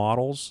past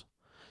models,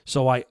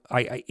 so I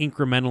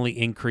incrementally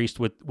increased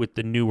with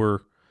the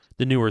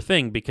newer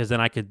thing, because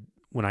then I could,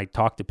 when I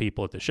talk to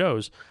people at the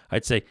shows,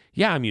 I'd say,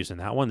 yeah, I'm using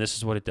that one. This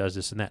is what it does,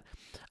 this and that.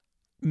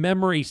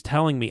 Memory's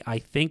telling me I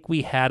think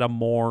we had a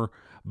more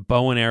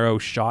bow and arrow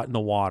shot in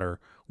the water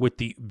with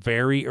the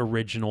very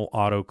original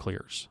auto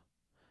clears.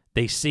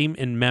 They seem,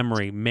 in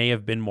memory, may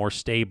have been more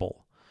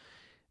stable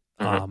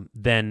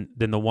than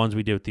the ones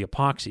we did with the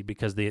epoxy,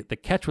 because the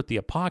catch with the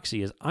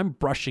epoxy is I'm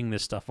brushing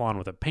this stuff on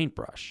with a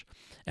paintbrush,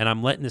 and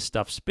I'm letting this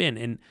stuff spin,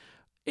 and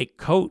it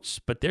coats,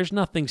 but there's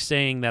nothing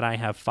saying that I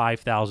have 5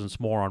 thousandths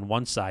more on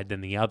one side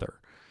than the other.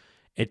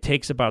 It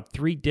takes about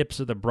 3 dips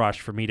of the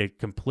brush for me to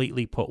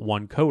completely put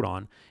one coat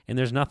on, and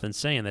there's nothing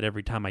saying that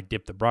every time I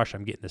dip the brush,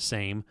 I'm getting the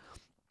same.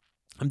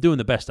 I'm doing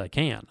the best I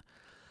can.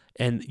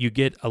 And you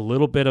get a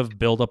little bit of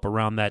buildup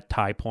around that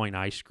tie point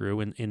eye screw,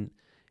 and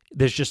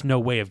there's just no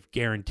way of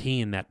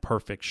guaranteeing that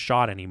perfect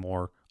shot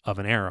anymore of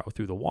an arrow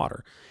through the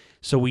water.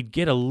 So we'd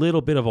get a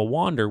little bit of a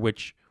wander,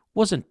 which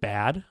wasn't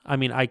bad. I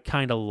mean, I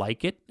kind of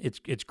like it.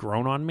 It's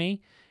grown on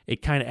me.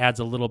 It kind of adds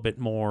a little bit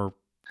more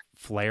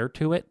flair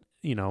to it,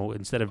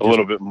 instead of a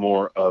little bit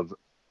more of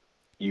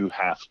you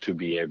have to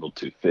be able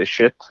to fish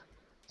it.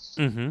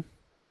 Mm-hmm.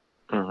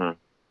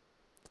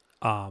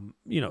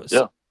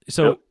 Mm-hmm.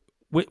 So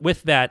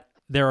with that,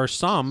 there are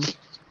some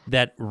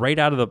that right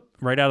out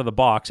of the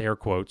box, air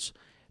quotes,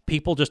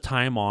 people just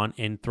tie them on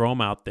and throw them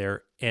out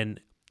there,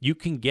 and you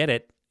can get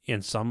it.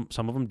 And some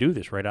of them do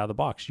this right out of the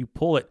box. You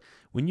pull it.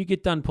 When you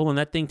get done pulling,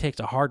 that thing takes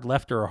a hard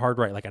left or a hard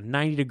right, like a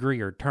 90-degree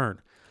or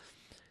turn.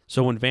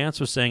 So when Vance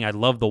was saying, I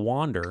love the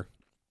wander,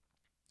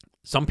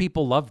 some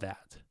people love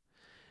that.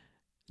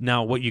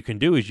 Now, what you can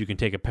do is you can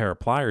take a pair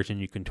of pliers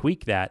and you can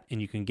tweak that and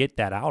you can get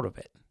that out of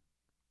it.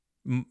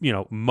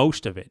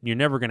 Most of it. You're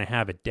never going to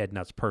have it dead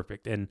nuts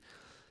perfect. And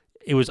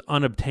it was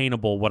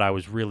unobtainable what I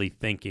was really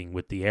thinking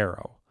with the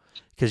arrow.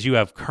 Because you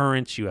have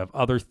currents, you have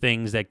other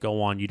things that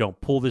go on. You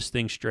don't pull this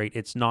thing straight.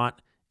 It's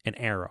not an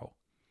arrow.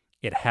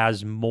 It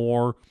has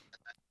more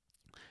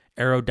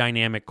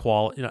aerodynamic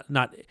quality.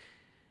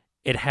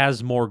 It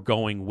has more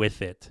going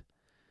with it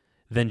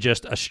than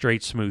just a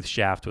straight, smooth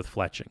shaft with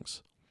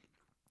fletchings.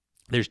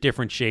 There's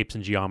different shapes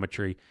and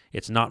geometry.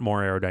 It's not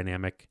more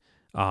aerodynamic.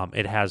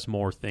 It has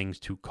more things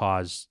to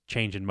cause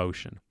change in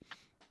motion.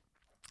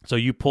 So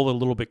you pull it a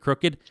little bit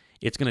crooked,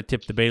 it's going to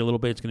tip the bait a little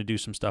bit. It's going to do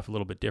some stuff a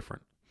little bit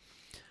different.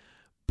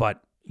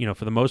 But,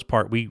 for the most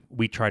part,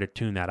 we try to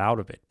tune that out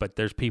of it. But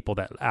there's people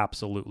that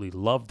absolutely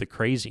love the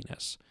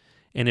craziness.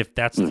 And if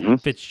that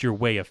fits your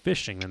way of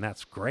fishing, then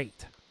that's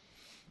great.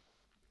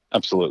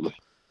 Absolutely.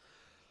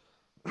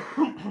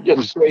 Yeah,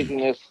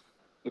 the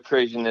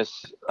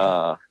craziness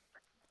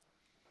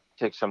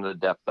takes some of the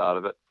depth out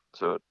of it.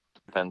 So it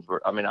depends where.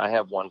 I mean, I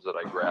have ones that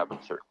I grab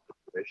in certain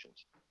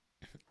situations.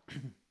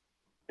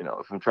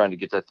 If I'm trying to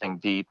get that thing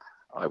deep,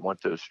 I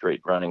want those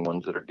straight running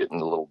ones that are getting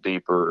a little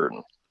deeper.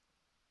 And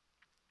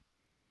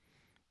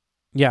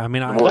yeah, I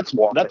mean, that's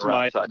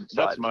my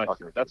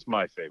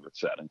favorite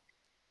setting.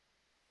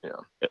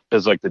 Yeah,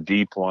 is like the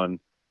deep one.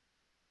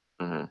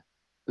 Mm-hmm.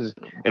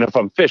 And if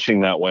I'm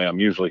fishing that way, I'm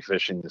usually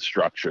fishing the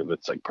structure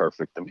that's like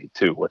perfect to me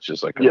too, which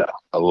is like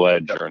a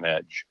ledge or an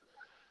edge.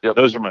 Yep.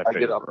 Those are my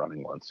favorite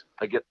running ones.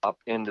 I get up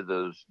into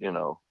those,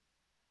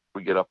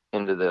 we get up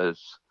into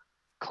those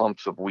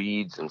clumps of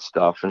weeds and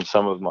stuff. And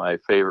some of my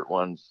favorite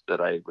ones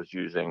that I was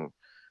using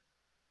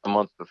a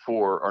month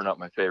before are not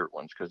my favorite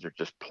ones because they're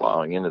just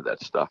plowing into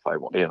that stuff. I'll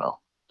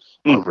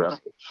grab a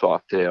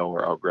soft tail,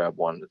 or I'll grab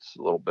one that's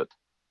a little bit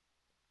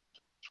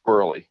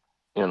squirrely,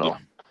 Yeah.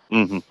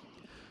 Mm-hmm.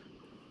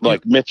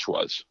 Like Mitch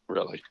was,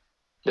 really.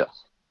 Yes.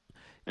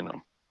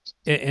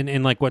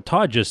 And like what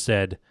Todd just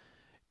said,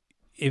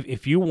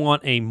 if you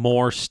want a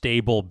more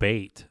stable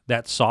bait,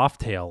 that soft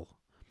tail,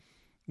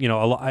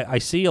 I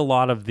see a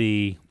lot of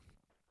the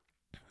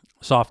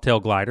soft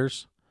tail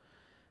gliders,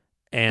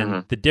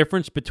 and the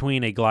difference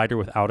between a glider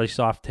without a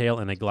soft tail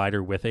and a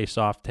glider with a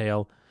soft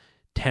tail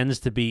tends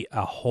to be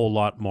a whole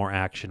lot more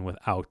action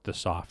without the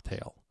soft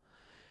tail.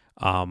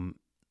 For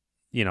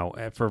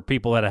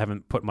people that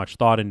haven't put much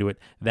thought into it,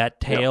 that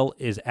tail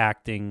is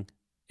acting,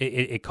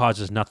 it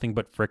causes nothing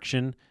but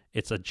friction.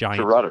 It's a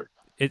giant it's a rudder.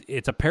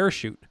 It's a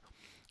parachute.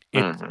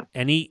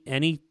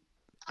 Any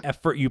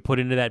effort you put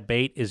into that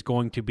bait is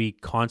going to be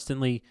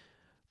constantly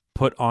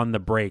put on the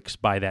brakes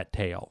by that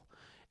tail.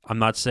 I'm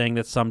not saying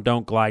that some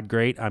don't glide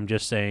great. I'm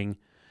just saying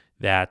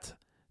that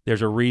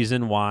there's a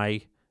reason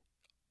why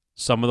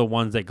some of the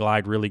ones that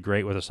glide really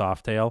great with a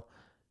soft tail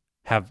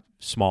have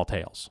small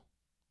tails.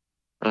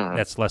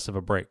 That's less of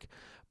a break.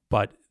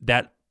 But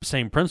that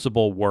same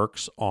principle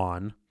works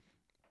on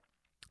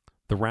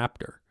the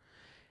Raptor.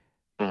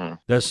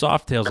 The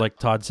soft tails, like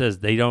Todd says,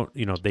 they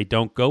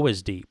don't go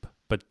as deep,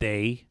 but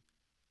they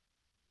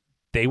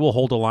will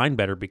hold a line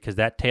better because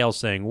that tail's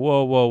saying,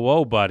 whoa, whoa,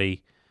 whoa,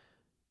 buddy,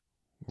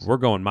 we're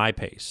going my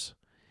pace.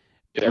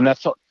 And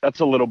that's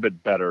a little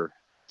bit better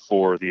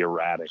for the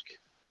erratic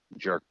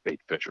jerkbait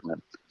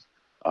fisherman.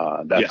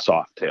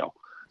 Soft tail.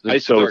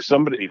 So if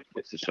somebody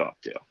with the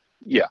soft tail.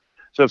 Yeah.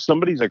 So if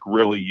somebody's like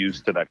really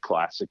used to that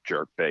classic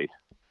jerkbait,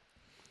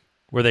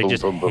 where they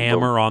just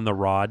hammer on the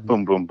rod,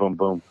 boom, boom, boom,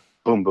 boom,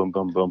 boom, boom,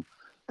 boom, boom,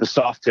 the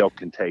soft tail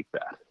can take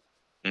that.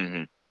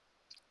 Mm-hmm.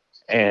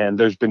 And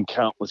there's been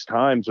countless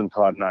times when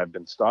Todd and I have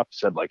been stopped,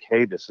 said like,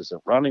 "Hey, this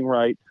isn't running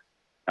right."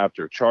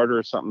 After a charter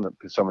or something,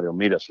 that somebody will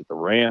meet us at the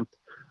ramp.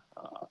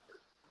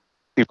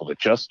 People that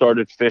just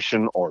started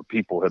fishing, or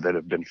people that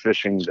have been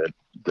fishing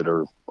that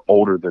are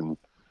longer than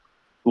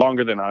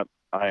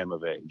I am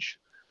of age,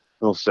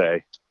 they'll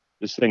say,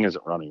 "This thing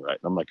isn't running right."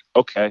 And I'm like,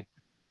 "Okay,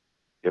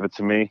 give it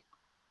to me."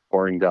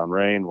 Pouring down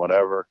rain,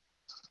 whatever.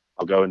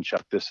 I'll go and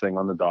check this thing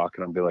on the dock,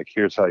 and I'll be like,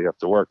 "Here's how you have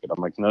to work it."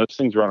 I'm like, "No, this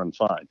thing's running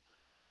fine."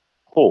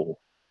 pull,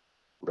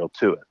 reel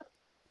to it,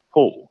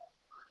 pull,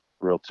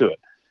 reel to it.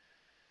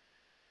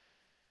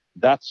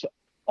 That's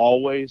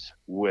always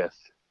with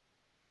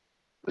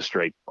the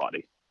straight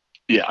body.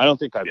 Yeah. I don't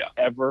think I've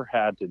ever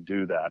had to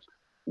do that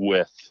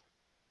with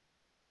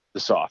the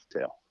soft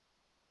tail.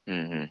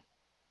 Mm-hmm.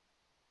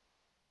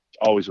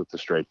 Always with the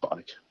straight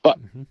body. But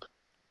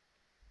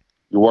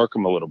you work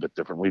them a little bit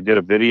different. We did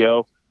a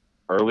video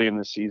early in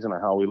the season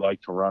of how we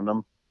like to run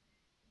them.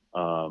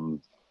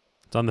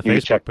 It's on the you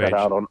Facebook check page. That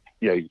out on,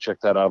 you can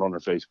check that out on our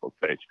Facebook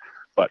page.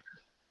 But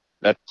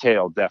that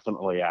tail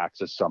definitely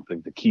acts as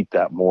something to keep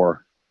that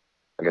more,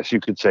 I guess you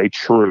could say,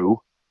 true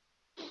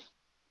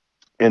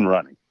in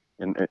running,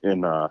 in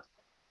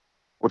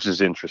which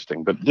is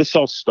interesting. But this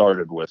all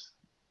started with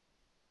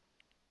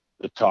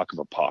the talk of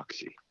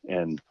epoxy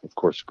and, of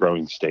course,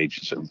 growing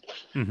stages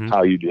and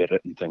how you did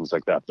it and things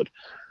like that. But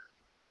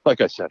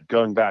like I said,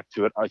 going back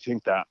to it, I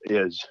think that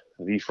is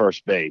the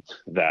first bait,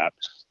 that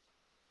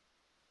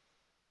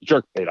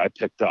jerk bait I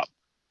picked up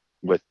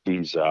with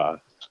these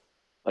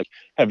like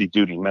heavy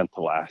duty meant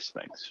to last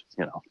things,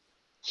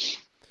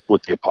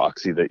 with the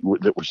epoxy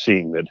that we're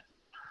seeing. That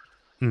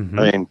I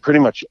mean, pretty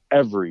much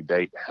every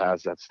bait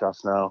has that stuff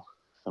now.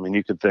 I mean,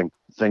 you could think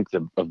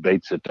of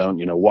baits that don't.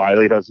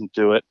 Wiley doesn't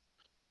do it.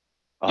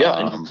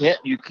 Yeah, and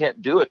you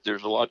can't do it.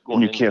 There's a lot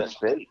going into that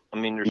bait. I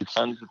mean, there's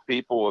tons of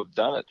people who have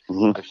done it.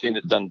 I've seen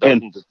it done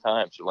dozens of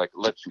times. They're like,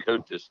 let's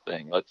coat this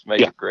thing. Let's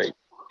make it great.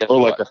 Guess or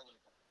what? like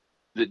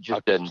It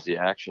just deadens the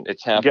action.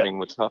 It's happening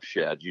with Tough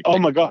Shad. Oh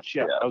my gosh,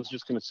 yeah. I was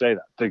just going to say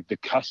that. The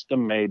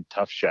custom made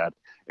Tough Shad,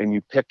 and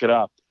you pick it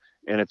up,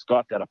 and it's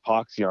got that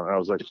epoxy on it. I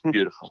was like, it's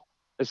beautiful.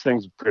 This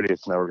thing's pretty.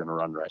 It's never going to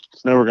run right.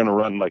 It's never going to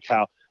run like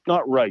how,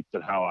 not right,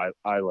 but how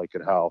I like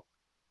it, how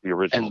the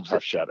original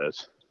Tough Shad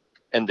is.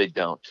 And they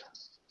don't.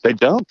 They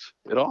don't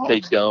at all. They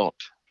don't.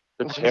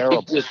 They're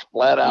terrible. Just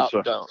flat out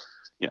don't.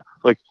 Yeah,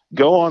 like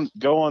go on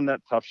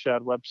that Tough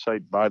Shad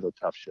website, buy the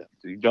Tough Shad.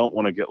 You don't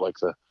want to get like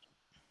the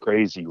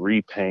crazy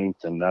repaint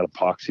and that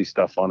epoxy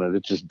stuff on it.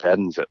 It just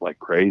deadens it like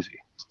crazy.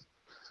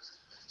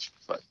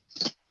 But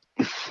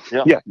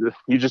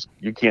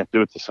you can't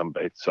do it to some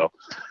baits. So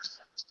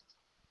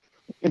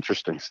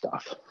interesting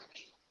stuff.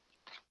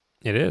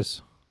 It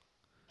is.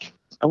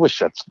 I wish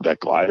that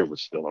glider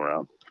was still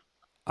around.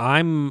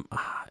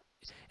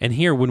 And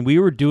here, when we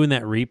were doing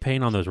that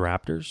repaint on those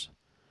Raptors,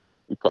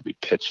 you probably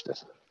pitched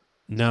it.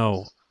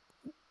 No,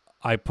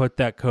 I put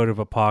that coat of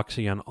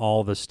epoxy on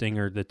all the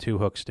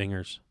 2-hook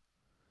stingers.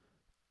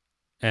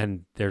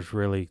 And there's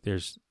I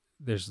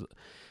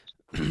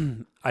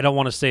don't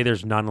want to say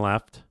there's none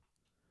left.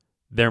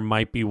 There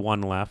might be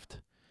one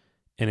left,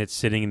 and it's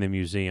sitting in the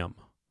museum.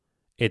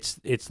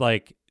 It's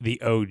like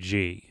the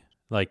OG,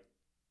 like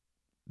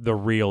the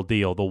real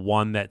deal, the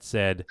one that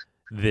said,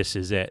 this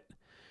is it.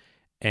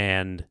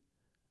 And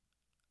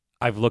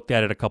I've looked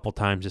at it a couple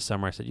times this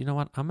summer. I said, you know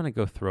what? I'm going to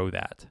go throw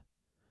that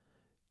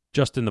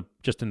just in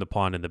the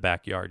pond in the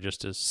backyard,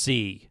 just to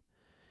see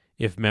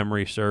if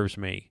memory serves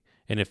me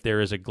and if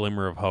there is a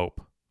glimmer of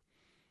hope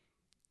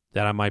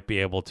that I might be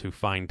able to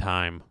find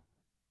time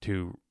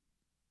to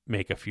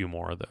make a few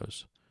more of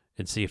those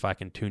and see if I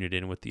can tune it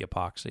in with the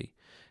epoxy.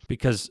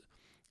 Because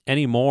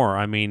anymore,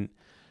 I mean,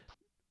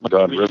 my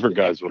God, river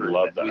guys would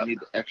love that. We need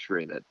to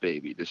X-ray that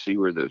baby to see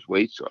where those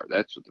weights are.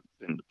 That's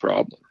been the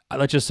problem.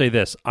 Let's just say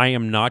this. I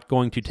am not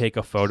going to take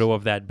a photo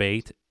of that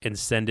bait and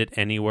send it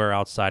anywhere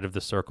outside of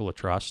the circle of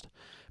trust,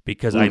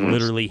 because I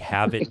literally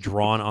have it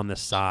drawn on the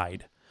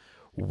side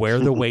where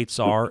the weights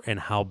are and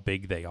how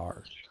big they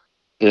are.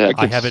 Yeah,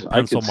 I have it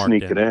pencil marked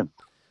sneak it in.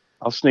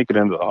 I'll sneak it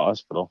into the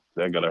hospital.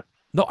 I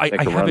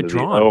have it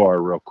drawn. OR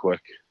real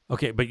quick.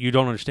 Okay, but you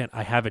don't understand.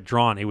 I have it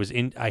drawn.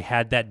 I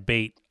had that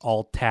bait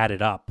all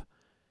tatted up,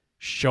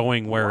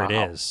 showing where it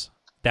is.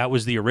 That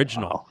was the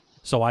original. Wow.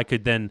 So I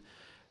could then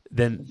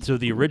so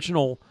the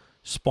original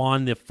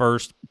spawned the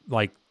first,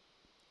 like,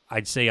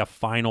 I'd say a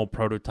final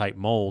prototype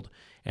mold,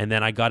 and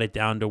then I got it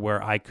down to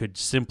where I could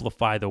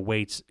simplify the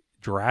weights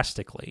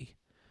drastically,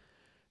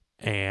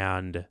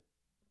 and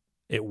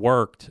it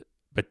worked.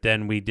 But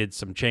then we did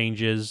some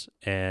changes,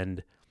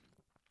 and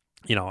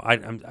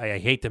I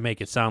hate to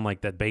make it sound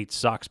like that bait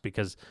sucks,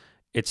 because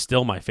it's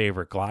still my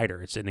favorite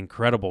glider. It's an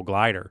incredible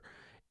glider.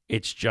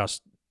 It's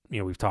just,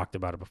 we've talked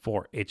about it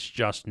before. It's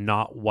just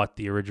not what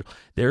the original.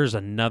 There's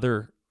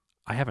another.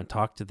 I haven't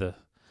talked to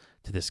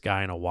this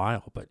guy in a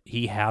while, but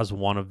he has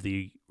one of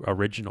the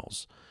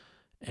originals,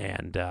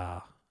 and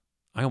I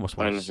almost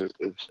want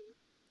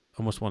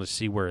to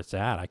see where it's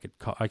at.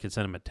 I could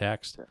send him a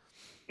text.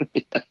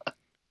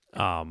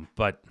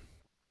 But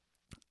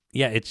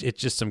yeah, it's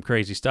just some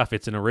crazy stuff.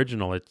 It's an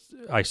original.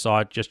 I saw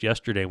it just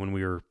yesterday when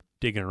we were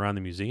digging around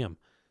the museum.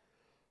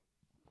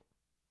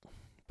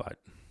 But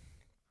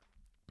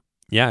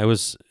yeah, it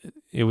was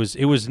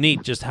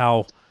neat just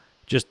how,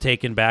 just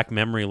taking back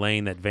memory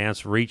lane, that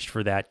Vance reached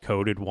for that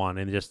coated one,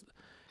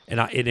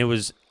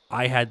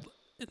 I had,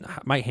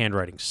 my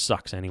handwriting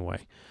sucks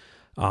anyway.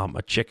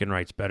 A chicken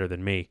writes better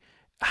than me.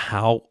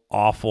 How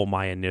awful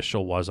my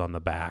initial was on the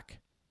back.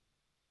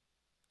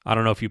 I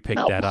don't know if you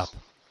picked that up.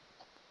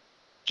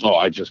 Oh,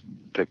 I just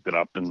picked it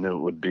up and knew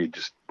it would be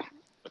just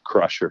a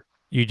crusher.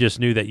 You just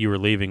knew that you were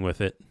leaving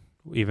with it,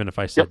 even if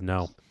I said Yep.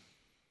 no.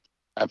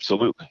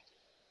 Absolutely.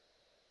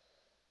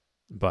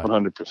 But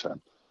 100%.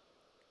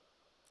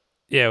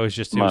 yeah,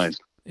 it Mine.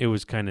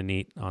 was kind of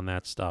neat on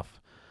that stuff.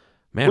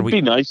 It Man, would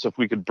be nice if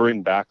we could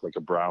bring back like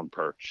a brown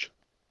perch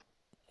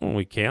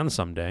we can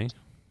someday.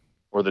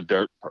 or the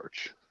dirt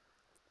perch.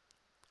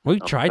 We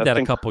No, tried that that a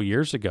thing- couple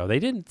years ago. They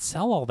didn't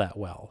sell all that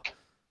well.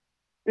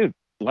 Dude,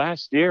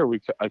 last year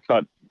I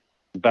caught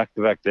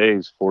back-to-back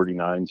days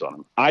 49s on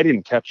them. I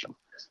didn't catch them.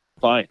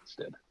 Clients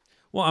did.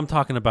 Well, I'm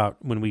talking about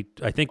when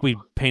I think we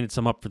painted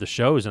some up for the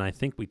shows, and I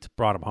think we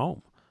brought them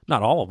home.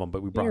 Not all of them,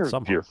 but we brought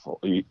some home.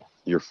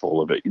 You're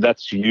full of it.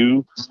 That's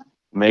you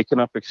making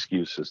up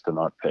excuses to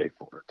not pay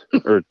for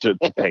it or to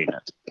paint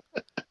it.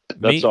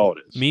 That's all it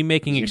is. Me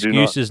making You do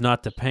excuses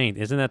not to paint.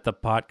 Isn't that the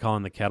pot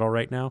calling the kettle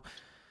right now?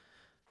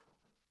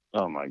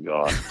 Oh my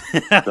God.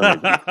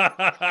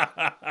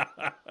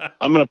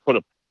 I'm gonna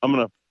put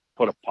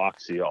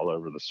epoxy all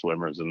over the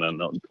swimmers, and then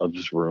I'll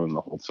just ruin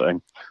the whole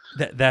thing.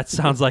 That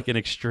sounds like an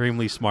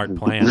extremely smart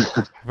plan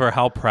for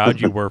how proud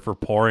you were for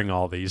pouring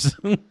all these.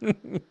 Oh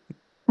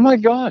my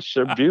gosh,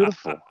 they're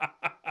beautiful.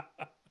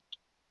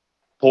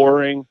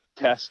 Pouring,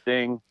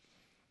 testing,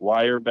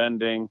 wire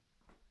bending,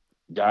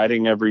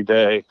 guiding every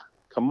day.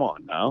 Come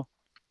on now.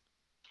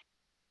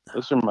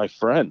 Those are my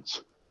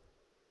friends.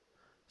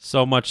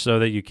 So much so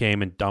that you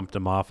came and dumped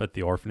them off at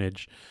the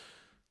orphanage.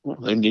 Well,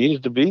 they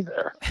needed to be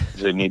there.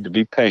 They need to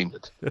be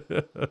painted.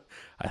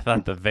 I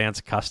thought the Vance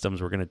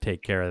Customs were going to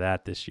take care of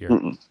that this year.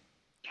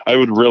 I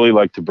would really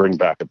like to bring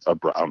back a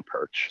brown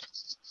perch.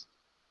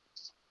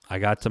 I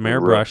got some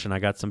airbrush and I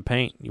got some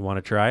paint. You want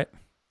to try it?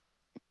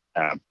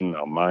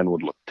 No, mine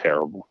would look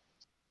terrible.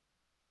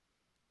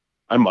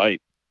 I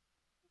might.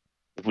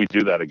 If we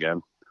do that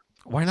again.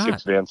 Why not?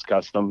 6 Vance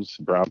Customs,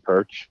 brown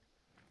perch.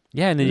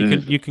 Yeah, and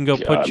then you can go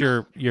put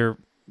God. your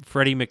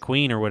Freddie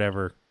McQueen or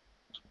whatever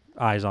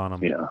eyes on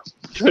them. Yeah.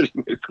 Freddie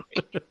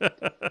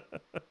McQueen.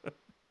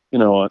 You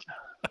know what?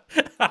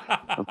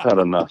 I've had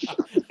enough.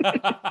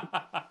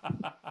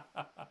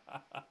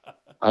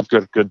 I've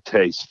got good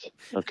taste.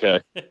 Okay.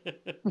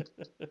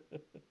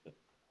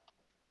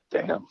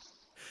 Damn.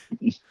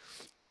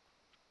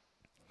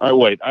 All right,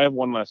 wait. I have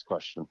one last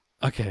question.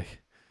 Okay.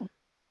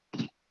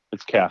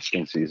 It's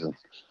casting season.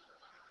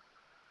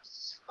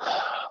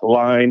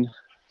 Line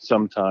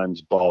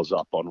sometimes balls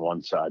up on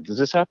one side. Does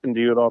this happen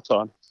to you at all,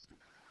 Todd?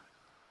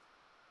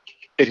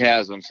 It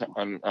has on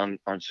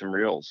some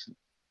reels.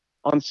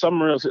 On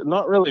some reels,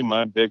 not really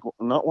my big,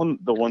 not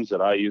the ones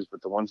that I use,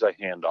 but the ones I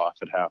hand off.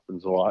 It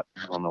happens a lot.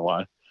 I don't know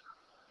why.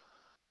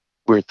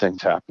 Weird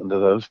things happen to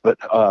those, but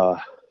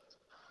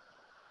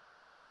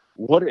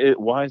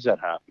why is that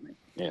happening,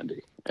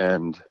 Andy?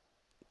 And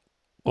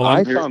Well,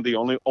 I found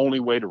the only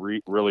way to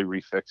really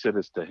refix it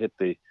is to hit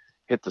the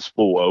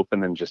spool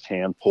open and just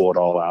hand pull it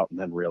all out and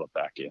then reel it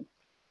back in.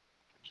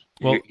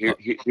 Well,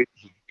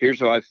 here's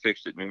how I've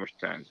fixed it numerous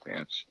times,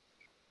 Vance.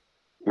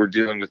 We're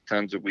dealing with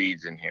tons of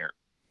weeds in here,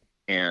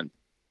 and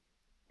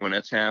when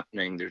that's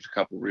happening, there's a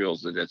couple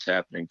reels that's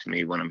happening to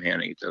me when I'm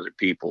handing it to other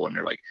people, and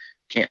they're like,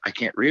 I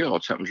can't reel.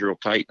 Something's real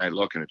tight, and I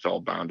look, and it's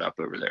all bound up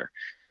over there.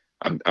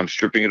 I'm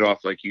stripping it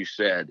off like you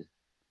said,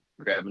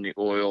 grabbing the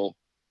oil,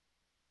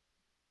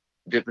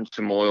 dipping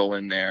some oil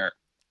in there,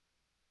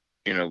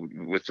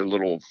 with a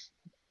little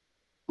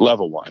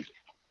level wind.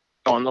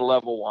 On the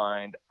level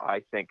wind,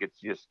 I think it's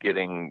just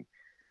getting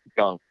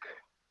gunk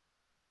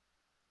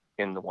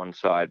in the one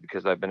side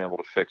because I've been able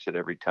to fix it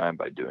every time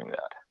by doing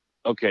that.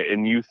 Okay,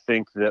 and you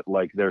think that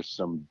like there's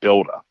some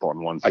buildup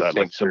on one side,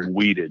 like some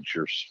weedage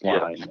or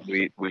slime?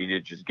 Yeah,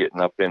 weedage is getting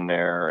up in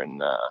there,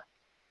 and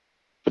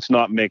it's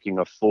not making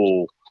a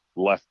full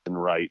left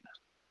and right.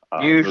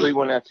 Usually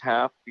when that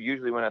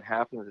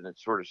happens and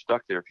it's sort of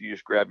stuck there, if you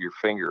just grab your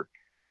finger,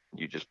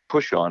 you just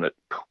push on it,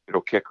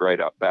 it'll kick right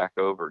up back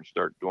over and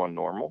start doing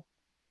normal.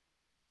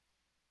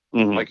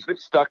 Mm-hmm. Like if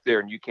it's stuck there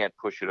and you can't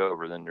push it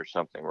over, then there's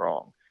something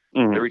wrong.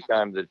 Mm-hmm. Every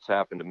time that it's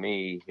happened to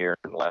me here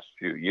in the last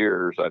few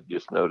years, I've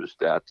just noticed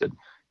that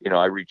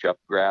I reach up,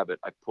 grab it,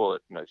 I pull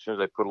it, and as soon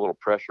as I put a little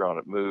pressure on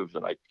it, moves,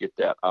 and I get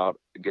that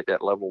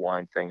level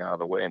wind thing out of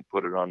the way and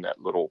put it on that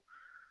little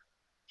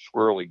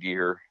swirly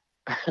gear.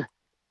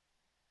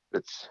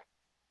 That's,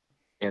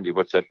 Andy,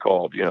 what's that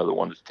called? The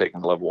one that's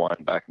taking the level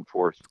wind back and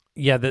forth.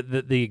 Yeah,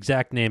 the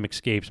exact name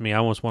escapes me. I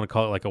almost want to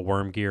call it like a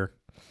worm gear.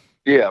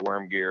 Yeah,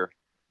 worm gear.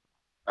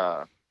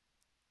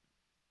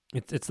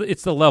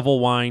 It's the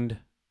level wind.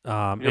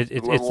 It's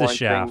the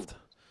shaft. Thing.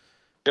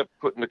 Yep,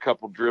 putting a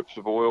couple drips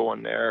of oil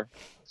in there,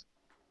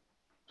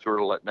 sort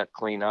of letting that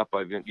clean up.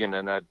 I've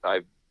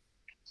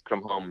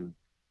come home,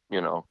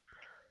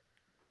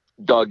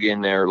 dug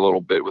in there a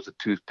little bit with a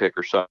toothpick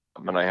or something,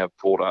 and I have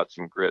pulled out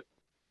some grit,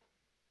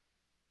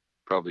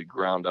 probably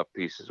ground up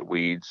pieces of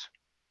weeds,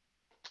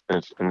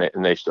 and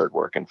they start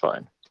working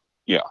fine.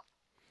 Yeah.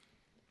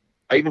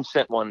 I even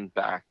sent one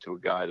back to a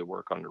guy to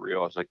work on the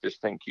reel. I was like, this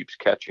thing keeps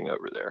catching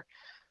over there.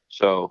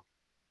 So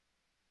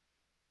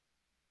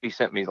he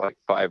sent me like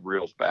 5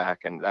 reels back,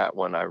 and that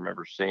one I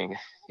remember seeing.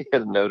 He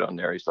had a note on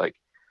there. He's like,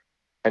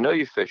 "I know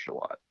you fish a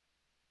lot.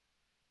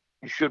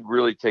 You should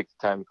really take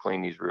the time to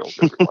clean these reels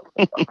every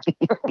once in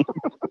a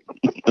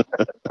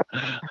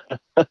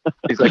while."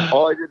 He's like,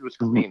 "All I did was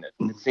clean it.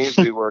 It seems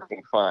to be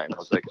working fine." I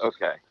was like,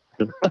 "Okay."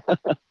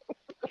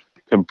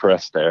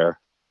 Compressed air.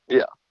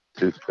 Yeah.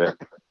 Toothpick.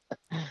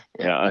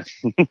 Yeah.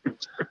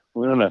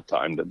 We don't have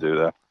time to do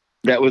that.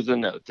 That was the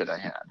note that I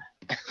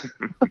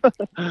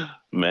had.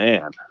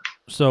 Man,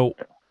 So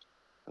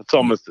it's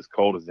almost as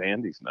cold as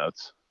Andy's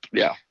notes.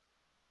 Yeah.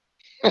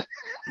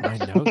 my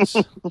notes.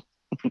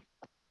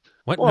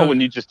 What? Well, note?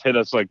 when you just hit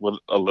us like with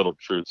a little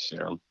truth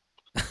serum,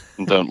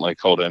 and don't like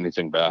hold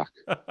anything back.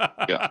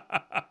 Yeah.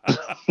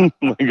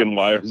 Like in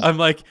wires. I'm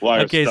like,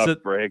 Wire okay, stuff so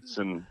breaks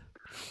and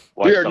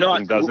why We are something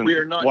not. doesn't. We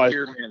are not why,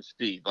 Gearman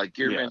Steve. Like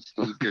Gearman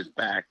Steve goes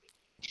back,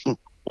 why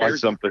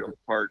tears the something. reel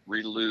apart,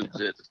 relubes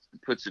it,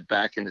 puts it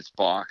back in its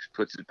box,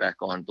 puts it back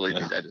on. Believe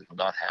me, that is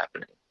not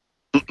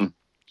happening.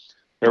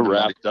 They're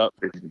wrapped up.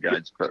 Fishing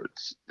guides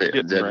quotes.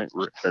 Getting right.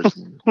 That's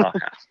not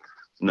happening.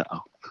 No.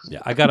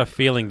 yeah, I got a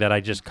feeling that I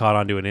just caught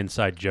onto an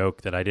inside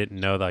joke that I didn't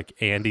know. Like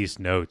Andy's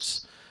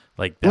notes,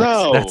 like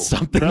that's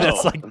something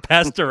that's like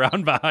passed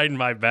around behind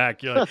my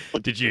back. You're like,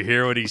 did you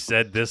hear what he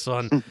said? This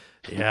one,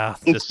 yeah,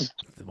 just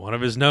one of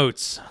his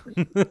notes.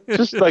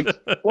 Just like,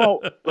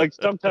 well, like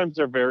sometimes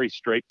they're very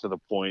straight to the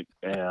point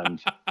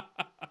and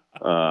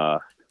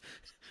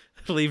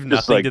Leave just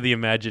nothing like- to the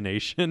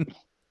imagination.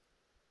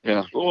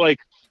 Yeah. like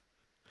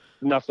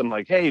nothing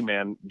like, hey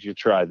man, did you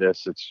try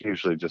this? It's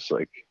usually just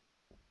like,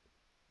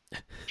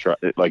 try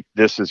it, like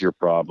this is your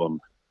problem.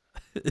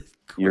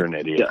 You're an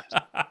idiot.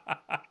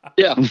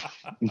 Yeah.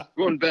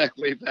 Going back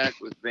way back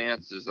with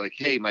Vance is like,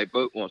 "Hey, my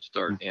boat won't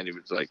start." Andy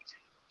was like,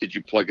 "Did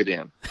you plug it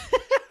in?"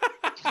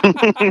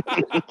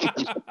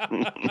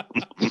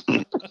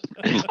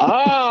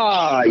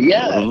 Ah,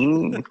 yeah.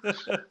 Mm.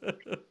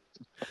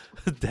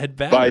 Dead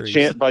By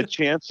batteries.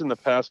 chance, in the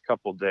past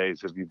couple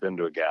days, have you been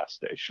to a gas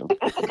station?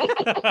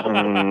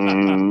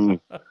 Mm,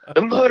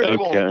 The motor Okay.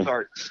 won't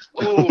start.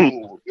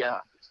 Oh, yeah.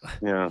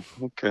 yeah.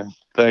 Okay.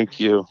 Thank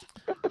you.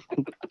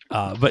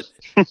 But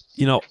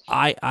you know,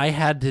 I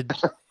had to.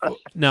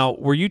 Now,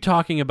 were you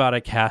talking about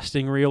a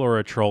casting reel or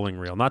a trolling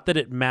reel? Not that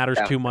it matters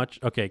too Casting. much.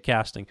 Okay,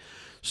 casting.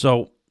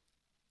 So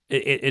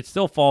it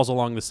still falls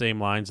along the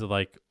same lines of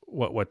like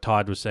what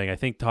Todd was saying. I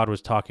think Todd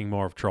was talking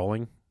more of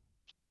trolling.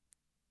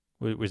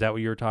 Was that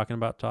what you were talking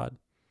about, Todd?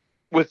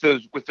 With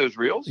those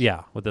reels?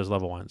 Yeah, with those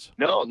level ones.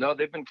 No,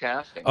 they've been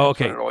casting. Oh, That's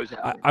what okay. it always has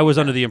been. I was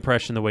under the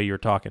impression the way you were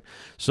talking.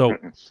 So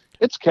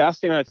It's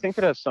casting. I think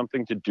it has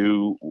something to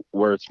do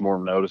where it's more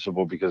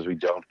noticeable because we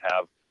don't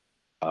have,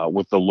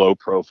 with the low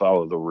profile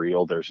of the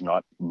reel, there's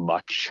not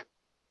much.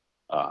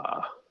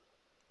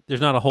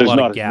 there's not a whole There's lot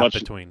not of as gap much-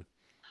 between.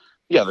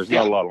 Yeah, there's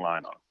not Yeah. a lot of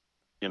line on.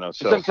 You know,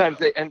 so Sometimes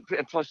they and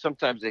plus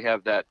sometimes they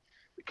have that.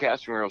 The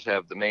casting reels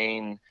have the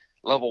main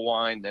level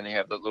wind, then they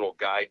have the little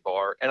guide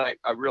bar, and I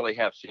really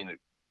have seen it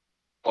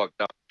plugged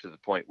up to the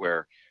point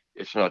where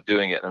it's not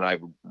doing it, and I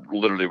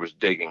literally was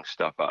digging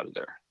stuff out of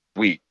there.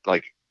 Wheat,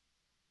 like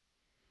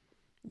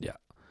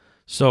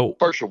So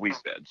partial wheat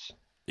beds.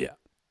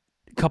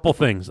 couple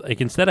things. Like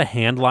instead of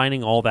hand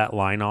lining all that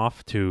line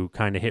off to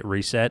kind of hit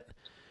reset,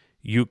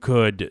 you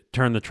could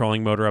turn the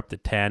trolling motor up to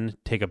 10,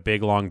 take a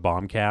big long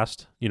bomb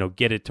cast,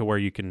 get it to where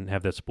you can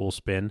have that spool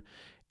spin,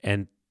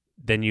 and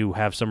then you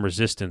have some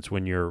resistance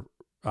when you're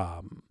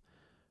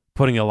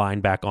putting a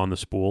line back on the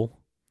spool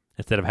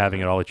instead of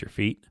having it all at your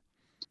feet.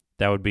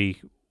 That would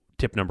be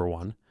tip number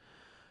one.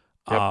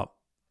 Yep.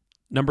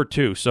 Number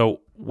two,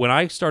 so when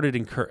I started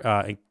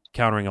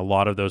encountering a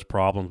lot of those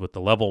problems with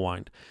the level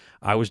wind,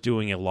 I was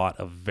doing a lot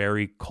of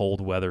very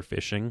cold weather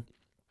fishing,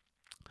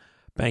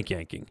 bank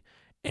yanking,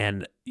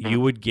 and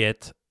you would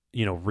get,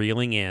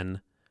 reeling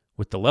in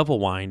with the level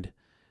wind,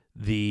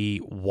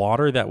 the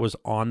water that was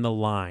on the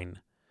line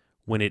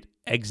when it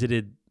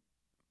exited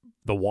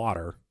the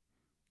water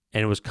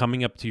and it was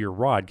coming up to your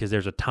rod, because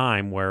there's a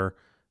time where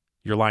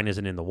your line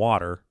isn't in the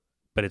water,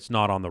 but it's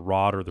not on the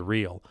rod or the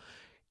reel,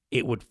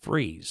 it would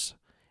freeze.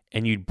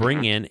 And you'd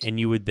bring in, and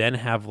you would then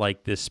have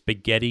like this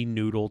spaghetti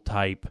noodle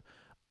type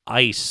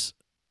ice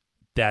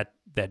that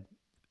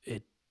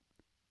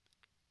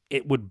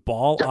it would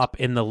ball up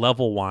in the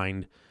level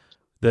wind,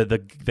 the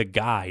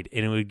guide,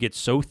 and it would get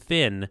so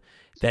thin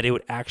that it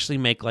would actually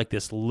make like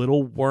this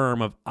little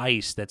worm of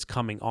ice that's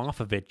coming off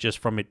of it just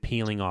from it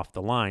peeling off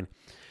the line.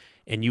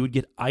 And you would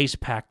get ice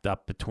packed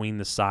up between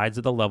the sides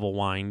of the level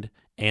wind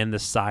and the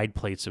side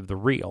plates of the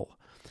reel.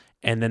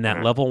 And then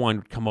that level wind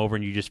would come over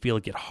and you just feel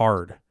it get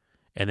hard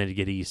and then it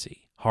get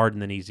easy, hard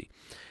and then easy.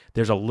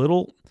 There's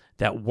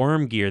that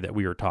worm gear that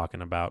we were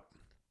talking about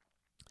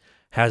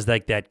has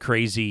like that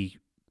crazy,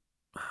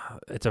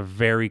 it's a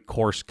very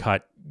coarse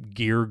cut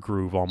gear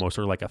groove almost,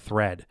 or like a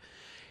thread.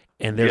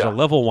 And there's a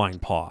level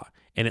wind paw,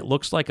 and it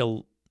looks like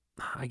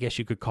I guess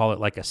you could call it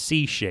like a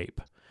C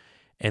shape.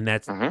 And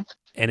that's,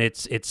 and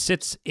it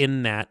sits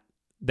in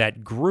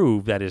that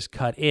groove that is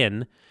cut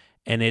in,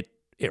 and it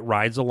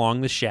rides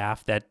along the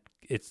shaft that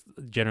it's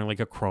generally like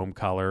a chrome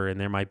color, and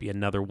there might be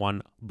another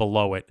one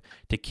below it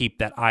to keep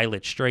that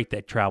eyelet straight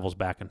that travels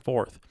back and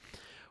forth.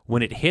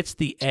 When it hits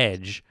the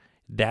edge,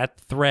 that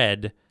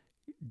thread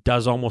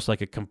does almost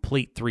like a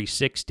complete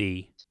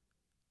 360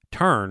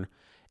 turn,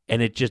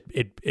 and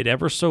it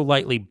ever so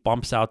lightly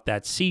bumps out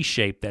that C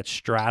shape that's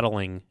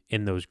straddling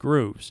in those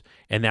grooves,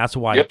 and that's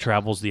why it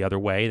travels the other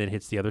way, and then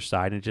hits the other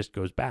side, and it just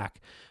goes back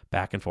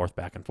and forth,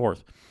 back and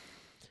forth.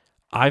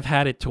 I've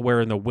had it to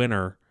where in the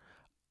winter,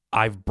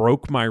 I've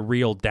broke my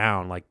reel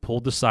down, like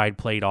pulled the side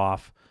plate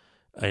off,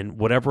 and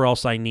whatever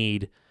else I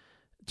need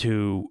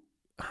to.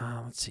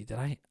 Let's see,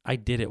 I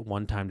did it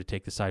one time to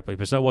take the side plate,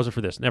 but that wasn't for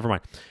this. Never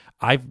mind.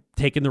 I've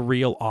taken the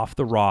reel off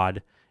the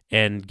rod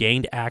and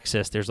gained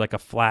access. There's like a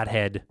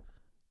flathead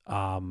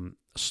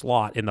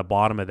slot in the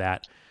bottom of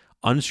that.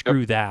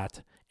 Unscrew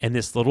that, and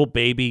this little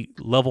baby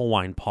level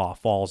wind paw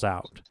falls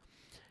out.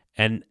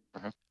 And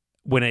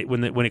when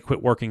it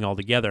quit working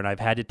altogether, and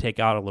I've had to take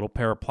out a little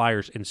pair of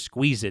pliers and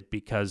squeeze it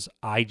because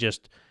I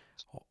just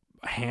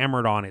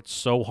hammered on it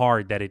so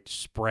hard that it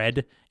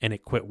spread and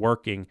it quit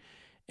working.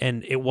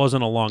 And it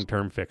wasn't a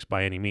long-term fix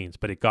by any means,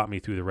 but it got me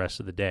through the rest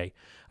of the day.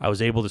 I was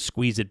able to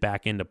squeeze it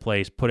back into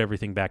place, put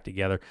everything back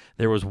together.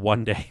 There was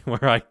one day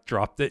where I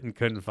dropped it and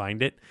couldn't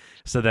find it.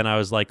 So then I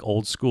was like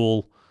old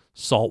school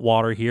salt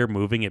water here,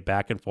 moving it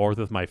back and forth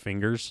with my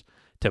fingers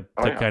to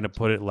kind of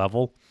put it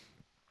level.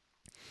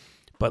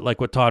 But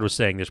like what Todd was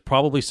saying, there's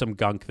probably some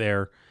gunk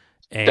there.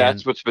 And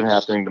that's what's been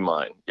happening to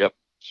mine. Yep.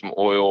 Some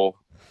oil,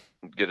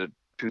 get a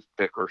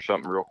toothpick or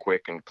something real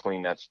quick and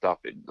clean that stuff.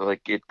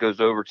 It goes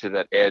over to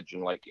that edge,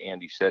 and like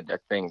Andy said, that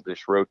thing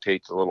just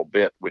rotates a little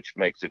bit, which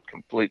makes it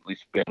completely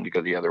spin to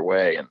go the other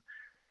way. And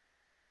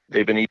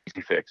they've been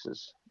easy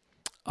fixes.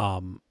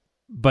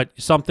 But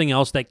something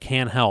else that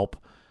can help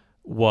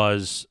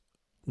was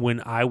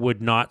when I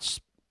would not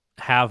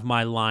have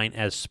my line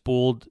as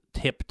spooled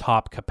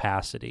tip-top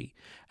capacity,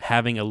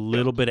 having a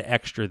little bit of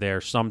extra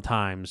there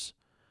sometimes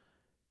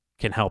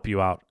can help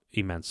you out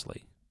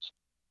immensely.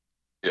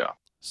 Yeah.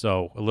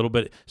 So a little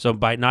bit. So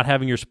by not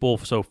having your spool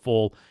so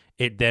full,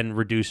 it then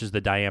reduces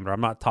the diameter.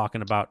 I'm not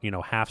talking about,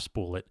 half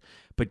spool it,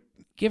 but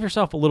give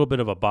yourself a little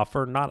bit of a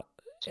buffer.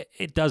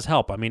 It does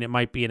help. I mean, it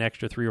might be an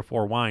extra 3 or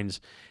 4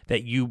 winds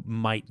that you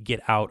might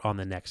get out on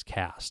the next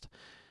cast.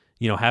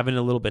 Having it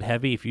a little bit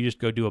heavy, if you just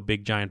go do a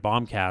big giant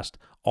bomb cast,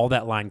 all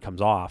that line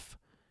comes off.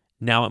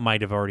 Now it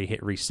might have already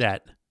hit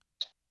reset,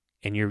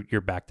 and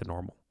you're back to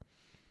normal.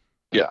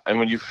 Yeah, and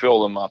when you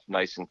fill them up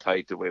nice and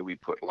tight the way we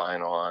put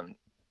line on,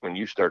 when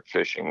you start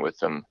fishing with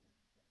them,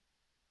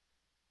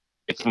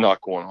 it's not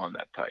going on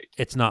that tight.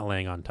 It's not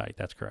laying on tight.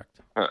 That's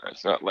correct.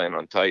 It's not laying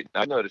on tight.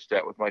 I noticed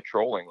that with my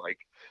trolling. Like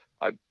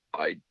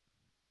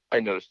I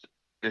noticed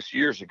this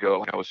years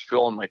ago. I was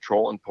filling my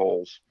trolling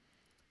poles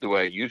the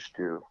way I used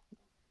to,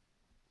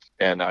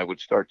 and I would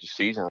start the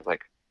season. I was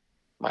like,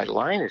 my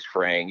line is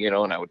fraying,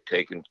 and I would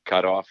take and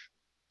cut off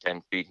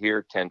 10 feet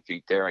here, 10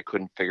 feet there. I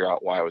couldn't figure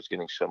out why I was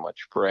getting so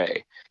much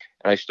fray,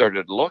 and I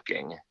started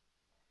looking,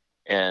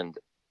 and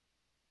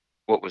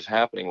what was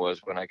happening was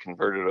when I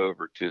converted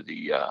over to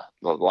the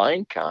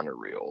line counter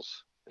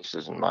reels, this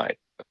is in my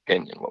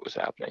opinion what was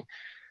happening,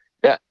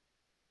 that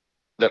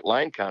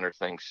line counter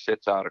thing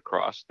sits out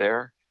across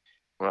there.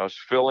 When I was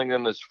filling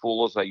them as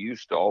full as I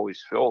used to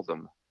always fill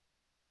them,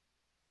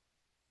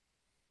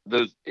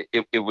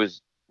 it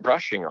was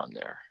brushing on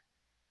there,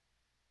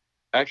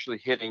 actually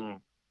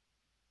hitting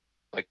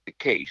like the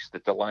case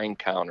that the line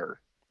counter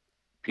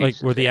like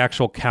where the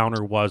actual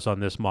counter was on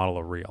this model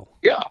of reel.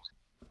 Yeah.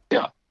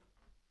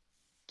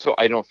 So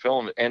I don't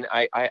fill them, and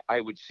I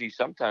would see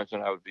sometimes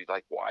when I would be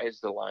like, why is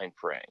the line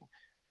fraying?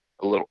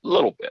 A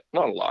little bit,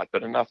 not a lot,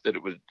 but enough that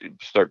it would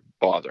start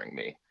bothering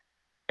me.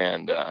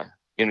 And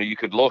you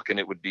could look, and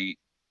it would be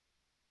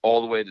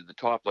all the way to the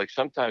top. Like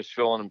sometimes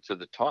filling them to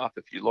the top,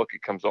 if you look,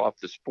 it comes off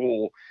the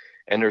spool,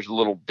 and there's a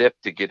little dip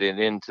to get it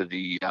into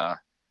the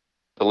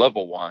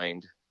level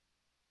wind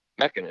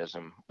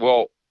mechanism.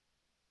 Well,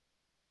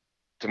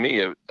 to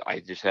me, I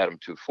just had them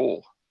too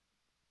full.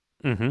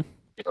 Mm-hmm.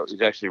 It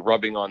was actually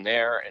rubbing on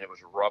there, and it was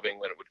rubbing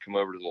when it would come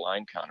over to the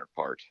line counter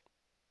part.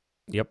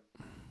 Yep.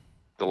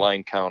 The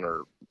line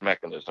counter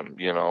mechanism,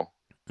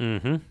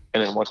 Mm-hmm. And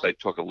then once I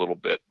took a little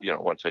bit,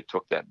 once I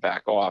took that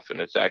back off,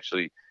 and it's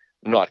actually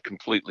not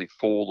completely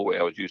full the way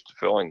I was used to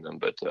filling them,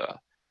 but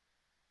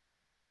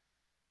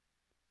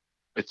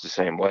it's the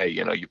same way.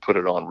 You put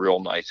it on real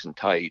nice and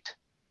tight.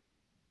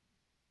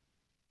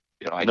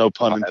 No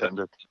pun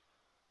intended.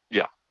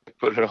 Yeah. I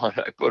put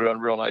it on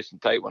real nice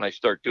and tight when I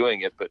start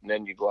doing it, but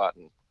then you go out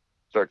and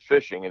start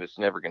fishing, and it's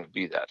never going to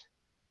be that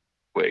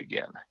way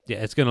again. Yeah,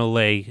 it's going to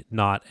lay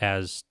not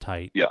as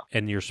tight. Yeah.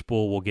 And your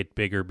spool will get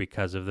bigger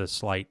because of the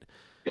slight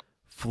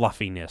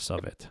fluffiness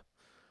of it.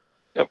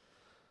 Yep.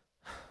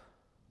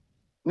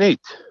 Neat.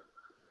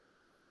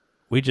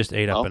 We just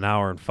ate up an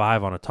hour and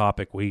 5 on a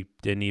topic we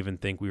didn't even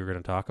think we were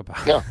going to talk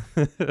about. Yeah.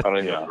 I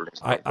don't know.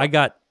 I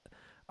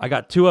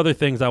got 2 other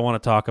things I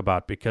want to talk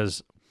about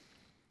because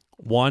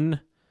one,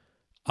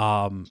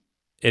 the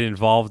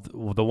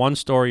one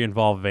story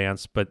involved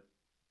Vance, but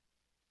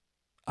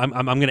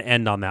I'm going to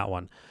end on that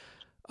one.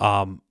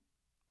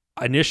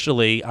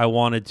 Initially, I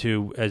wanted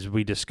to, as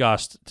we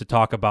discussed, to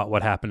talk about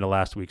what happened to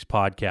last week's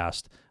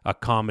podcast, a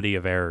comedy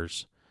of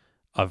errors,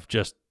 of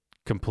just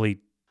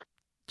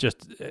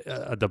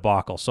a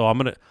debacle. So I'm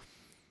going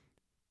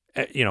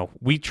to,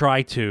 we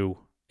try to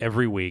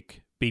every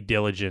week be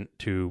diligent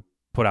to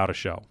put out a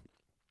show.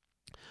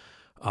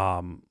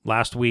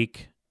 Last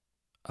week,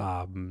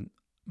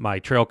 my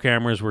trail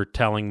cameras were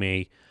telling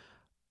me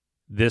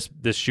this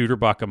shooter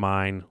buck of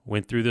mine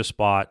went through the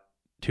spot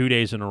 2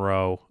 days in a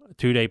row,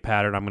 2-day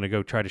pattern. I'm going to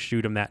go try to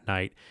shoot him that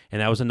night.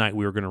 And that was the night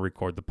we were going to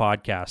record the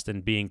podcast.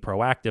 And being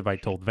proactive, I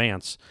told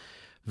Vance,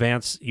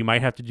 you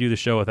might have to do the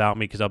show without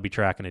me because I'll be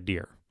tracking a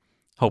deer,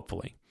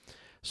 hopefully.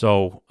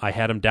 So I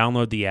had him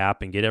download the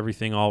app and get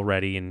everything all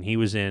ready, and he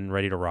was in,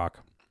 ready to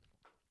rock.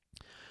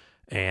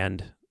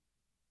 And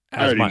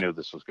I already knew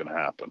this was going to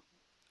happen.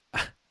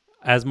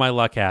 As my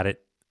luck had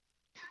it,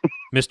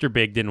 Mr.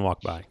 Big didn't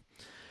walk by.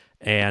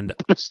 And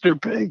Mr.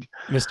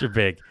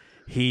 Big,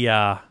 he,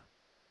 I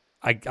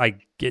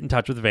get in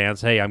touch with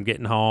Vance. Hey, I'm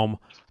getting home.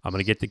 I'm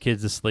going to get the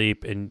kids to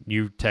sleep. And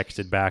you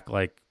texted back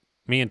like,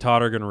 me and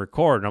Todd are going to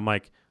record. And I'm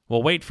like,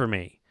 well, wait for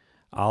me.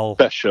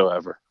 Best show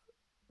ever.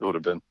 It would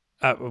have been.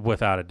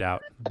 Without a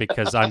doubt,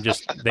 because I'm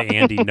just the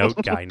Andy Note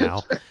guy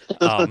now.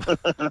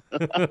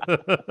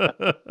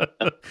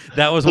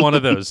 That was one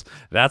of those.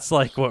 That's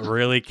like what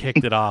really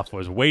kicked it off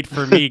was wait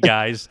for me,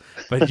 guys.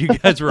 But you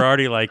guys were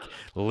already like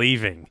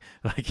leaving.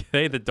 Like,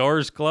 hey, the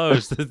door's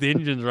closed. The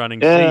engine's running.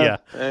 Yeah. See ya.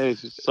 Hey,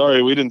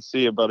 sorry, we didn't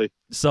see you, buddy.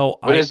 So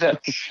What is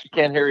that?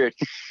 Can't hear you.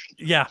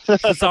 Yeah.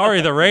 Sorry,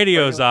 the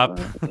radio's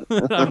up.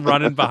 I'm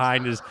running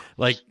behind this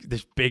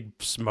big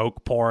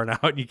smoke pouring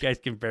out, and you guys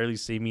can barely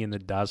see me in the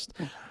dust.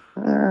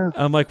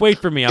 I'm like, wait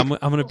for me. I'm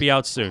going to be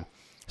out soon.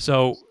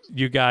 So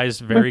you guys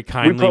very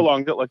kindly... We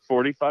prolonged it like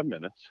 45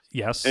 minutes.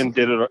 Yes. And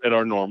did it at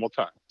our normal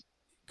time.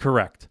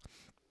 Correct.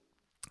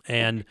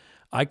 And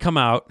I come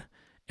out,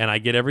 and I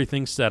get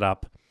everything set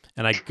up,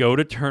 and I go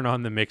to turn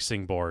on the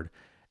mixing board,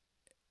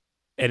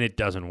 and it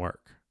doesn't work.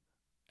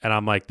 And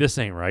I'm like, this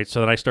ain't right. So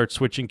then I start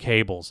switching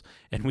cables,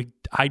 and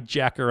I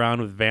jack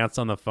around with Vance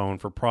on the phone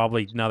for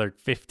probably another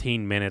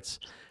 15 minutes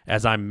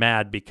as I'm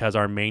mad because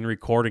our main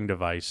recording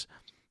device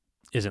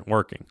isn't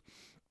working.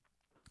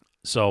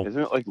 So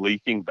isn't it like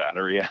leaking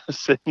battery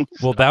acid?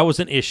 Well, that was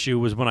an issue,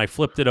 was when I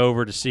flipped it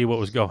over to see what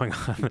was going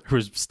on. There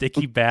was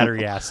sticky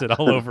battery acid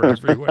all over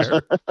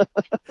everywhere.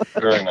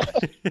 Very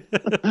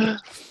nice.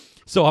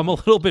 So I'm a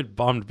little bit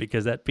bummed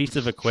because that piece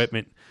of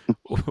equipment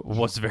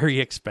was very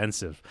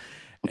expensive,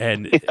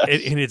 and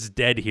it's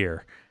dead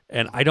here.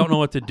 And I don't know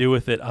what to do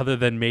with it other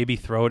than maybe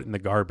throw it in the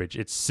garbage.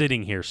 It's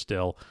sitting here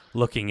still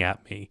looking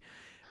at me.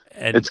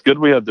 And it's good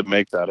we had to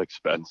make that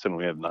expense and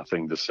we have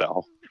nothing to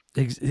sell.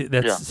 This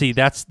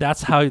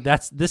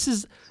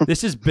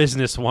is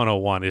business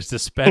 101, is to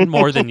spend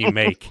more than you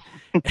make.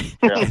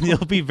 And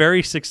you'll be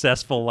very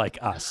successful like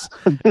us.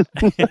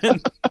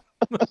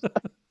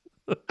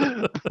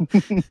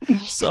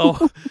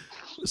 So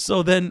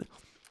then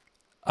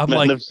I'm Men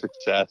like of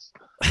success.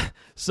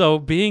 So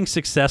being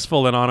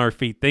successful and on our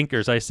feet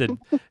thinkers, I said,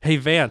 "Hey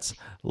Vance,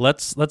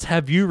 let's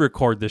have you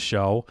record the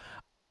show.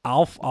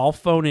 I'll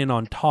phone in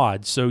on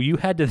Todd." So you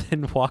had to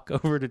then walk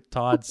over to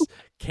Todd's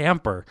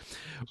camper,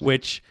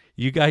 which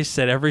you guys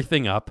set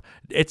everything up.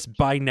 It's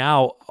by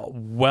now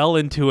well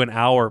into an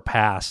hour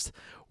past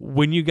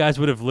when you guys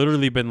would have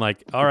literally been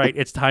like, all right,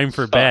 it's time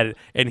for bed.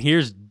 And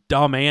here's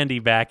dumb Andy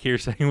back here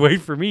saying,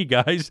 wait for me,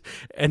 guys.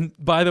 And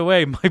by the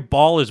way, my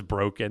ball is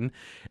broken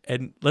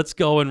and let's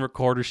go and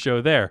record a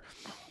show there.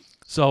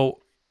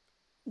 So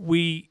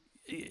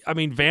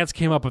Vance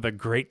came up with a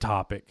great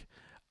topic.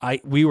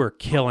 We were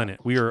killing it.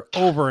 We were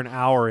over an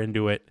hour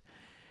into it.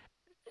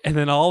 And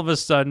then all of a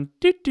sudden,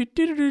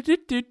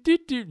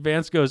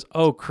 Vance goes,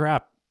 oh,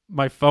 crap,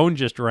 my phone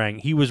just rang.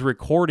 He was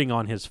recording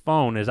on his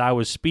phone as I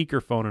was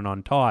speakerphoning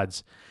on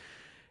Todd's.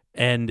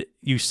 And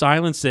you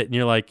silence it, and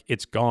you're like,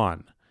 it's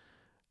gone.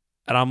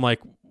 And I'm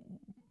like,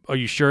 are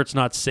you sure it's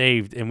not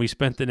saved? And we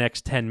spent the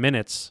next 10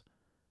 minutes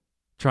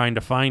trying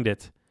to find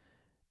it.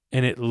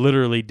 And it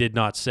literally did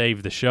not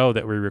save the show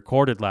that we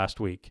recorded last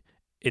week.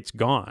 It's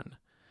gone.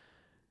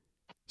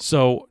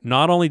 So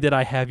not only did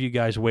I have you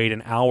guys wait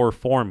an hour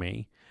for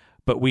me,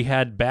 but we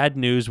had bad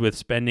news with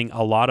spending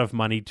a lot of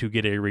money to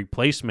get a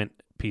replacement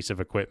piece of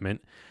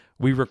equipment.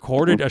 We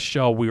recorded a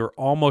show. We were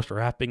almost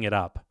wrapping it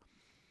up.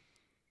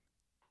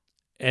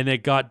 And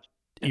it got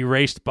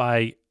erased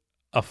by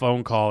a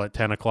phone call at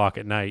 10 o'clock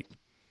at night.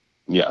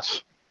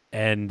 Yes.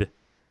 And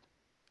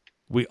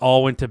we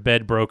all went to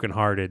bed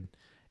brokenhearted.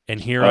 And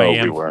here I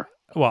am. We were.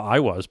 Well, I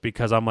was,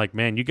 because I'm like,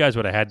 man, you guys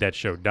would have had that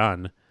show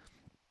done.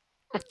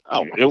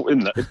 Oh,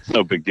 it's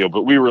no big deal,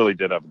 but we really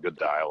did have a good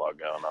dialogue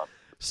going on,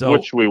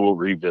 which we will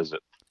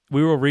revisit.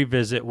 We will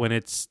revisit when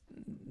it's,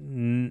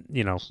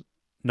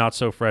 not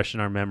so fresh in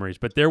our memories.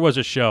 But there was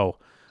a show.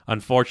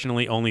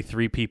 Unfortunately, only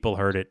 3 people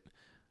heard it.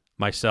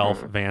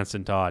 Myself, Vance,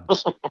 and Todd.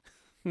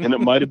 And it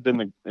might have been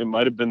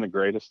the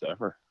greatest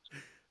ever.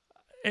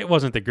 It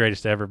wasn't the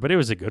greatest ever, but it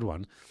was a good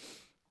one.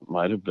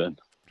 Might have been.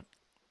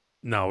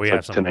 No, we It's have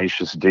like something.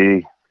 Tenacious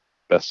D,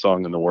 best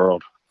song in the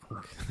world.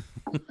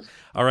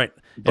 All right.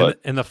 But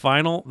And the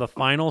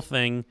final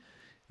thing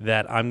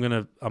that I'm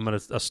gonna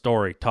a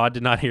story. Todd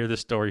did not hear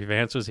this story.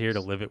 Vance was here to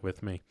live it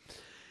with me.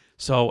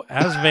 So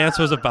as Vance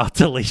was about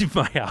to leave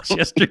my house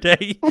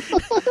yesterday,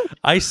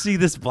 I see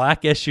this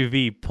black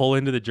SUV pull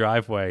into the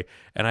driveway,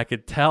 and I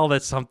could tell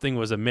that something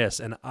was amiss.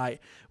 And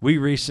we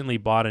recently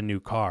bought a new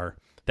car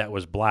that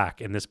was black,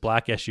 and this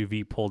black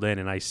SUV pulled in,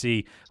 and I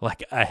see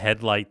like a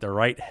headlight, the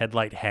right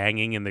headlight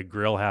hanging, and the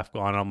grill half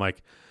gone. I'm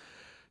like,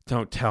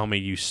 don't tell me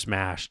you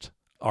smashed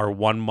our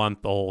 1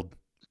 month old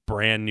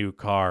brand new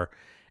car.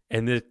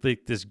 And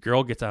this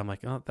girl gets out. I'm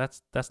like, oh,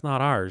 that's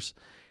not ours.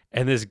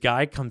 And this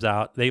guy comes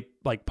out. They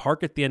like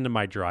park at the end of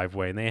my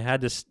driveway,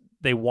 and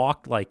they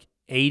walked like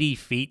 80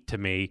 feet to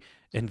me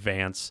in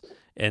Vance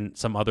and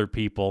some other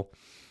people.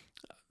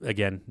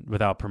 Again,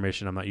 without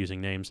permission, I'm not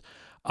using names.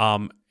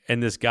 And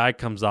this guy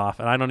comes off,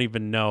 and I don't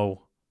even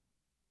know.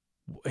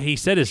 He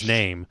said his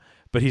name,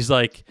 but he's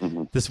like,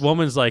 this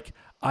woman's like,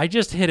 I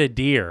just hit a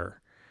deer.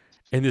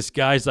 And this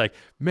guy's like,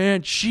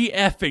 man, she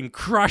effing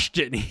crushed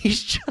it. And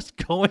he's just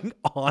going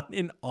on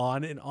and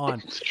on and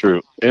on. it's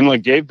true. And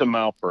like gave the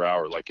mile per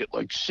hour, like at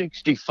like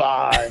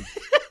 65.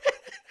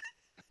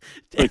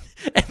 And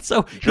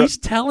so he's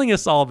telling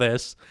us all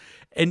this,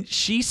 and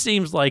she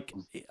seems like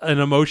an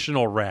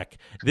emotional wreck.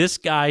 This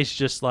guy's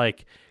just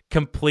like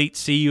complete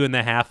see you in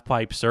the half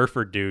pipe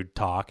surfer dude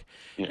talk.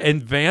 Yeah.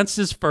 And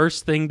Vance's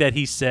first thing that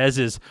he says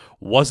is,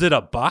 was it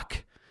a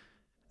buck?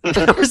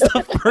 That was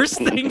the first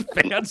thing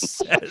Vance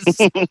says.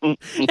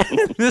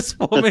 And this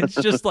woman's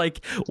just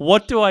like,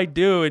 what do I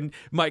do? And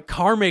my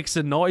car makes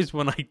a noise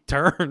when I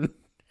turn.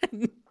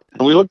 And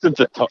we looked at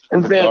the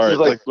and Vance is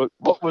like, look,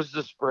 what was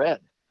the spread?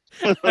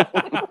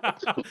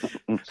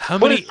 How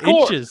many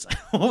inches?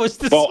 What was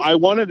this? Well, I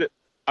wanted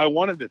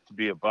it to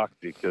be a buck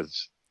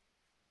because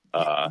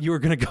you were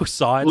gonna go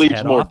saw its leaves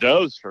head more off?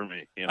 does for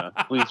me,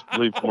 leaves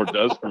more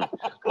does for me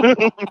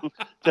to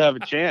have a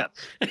chance.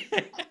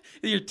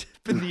 You're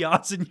tipping the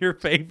odds in your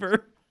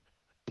favor.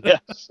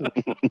 Yes.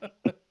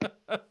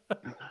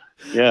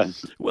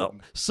 Yes. Well,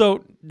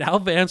 so now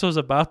Vance was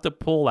about to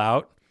pull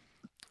out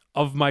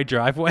of my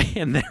driveway,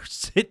 and they're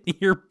sitting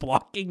here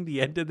blocking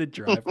the end of the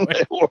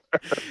driveway.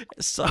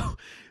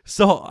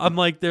 So I'm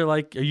like, they're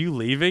like, are you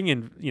leaving?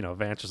 And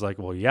Vance was like,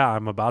 well, yeah,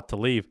 I'm about to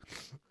leave.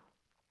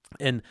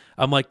 And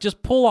I'm like,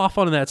 just pull off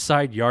on that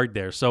side yard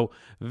there. So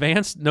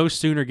Vance no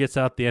sooner gets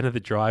out the end of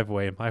the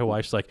driveway, and my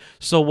wife's like,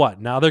 so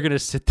what? Now they're going to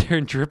sit there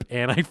and drip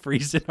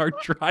antifreeze in our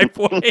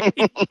driveway?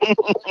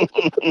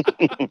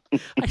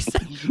 I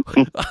said,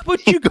 how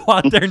about you go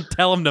out there and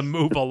tell them to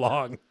move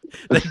along?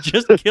 They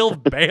just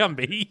killed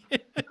Bambi.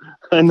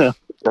 I know.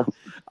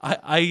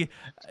 I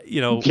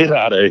get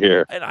out of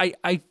here. And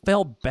I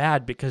felt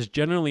bad because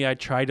generally I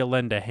try to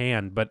lend a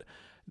hand, but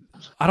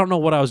I don't know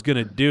what I was going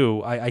to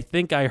do. I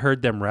think I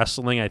heard them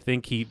wrestling. I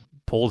think he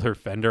pulled her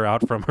fender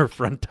out from her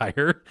front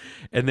tire,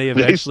 and they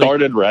eventually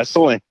started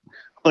wrestling.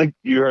 Like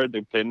you heard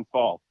the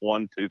pinfall.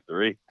 1, 2,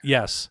 3.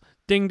 Yes.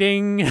 Ding,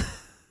 ding.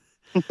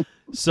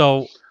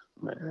 So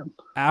man,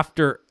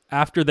 after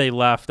they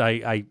left,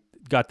 I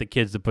got the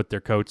kids to put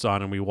their coats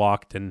on, and we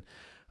walked, and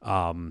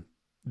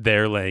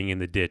there laying in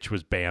the ditch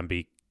was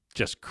Bambi,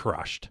 just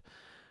crushed.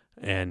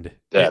 And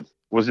dead.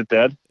 Was it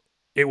dead?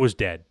 It was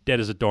dead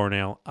as a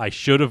doornail. I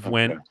should have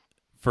went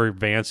for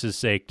Vance's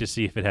sake to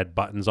see if it had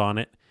buttons on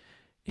it.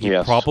 He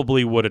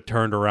probably would have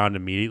turned around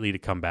immediately to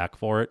come back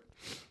for it.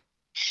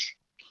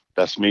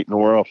 Best meat in the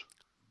world.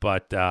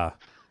 But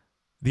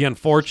the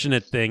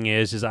unfortunate thing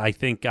is I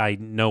think I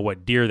know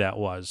what deer that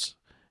was.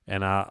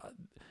 And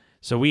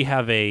so we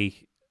have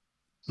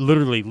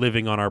literally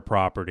living on our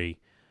property,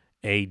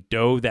 a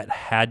doe that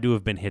had to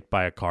have been hit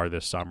by a car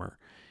this summer.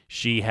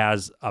 She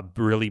has a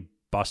really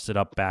busted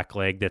up back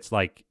leg that's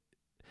like,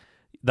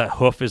 the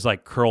hoof is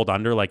like curled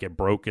under, like it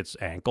broke its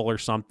ankle or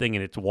something,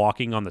 and it's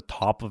walking on the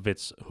top of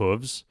its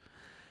hooves,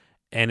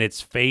 and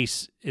its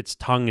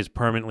tongue is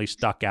permanently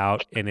stuck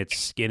out, and its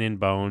skin and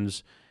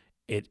bones.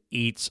 It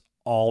eats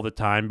all the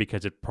time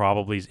because it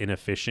probably is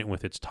inefficient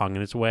with its tongue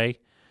in its way,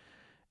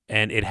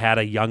 and it had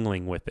a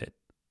youngling with it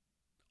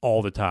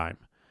all the time.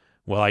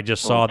 Well, I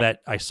just saw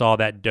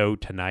that doe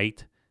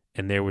tonight,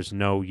 and there was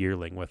no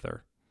yearling with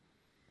her.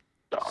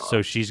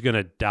 So she's going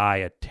to die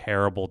a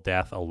terrible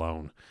death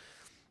alone.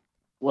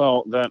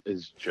 Well, that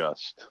is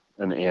just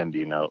an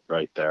Andy note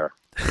right there.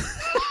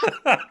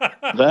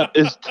 That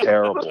is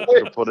terrible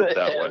to put it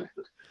that way.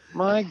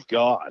 My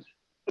God.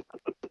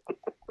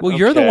 Well,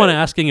 you're the one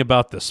asking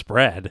about the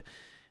spread,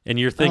 and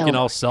you're thinking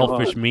all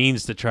selfish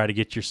means to try to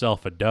get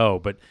yourself a doe.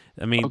 But,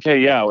 I mean... Okay,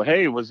 yeah.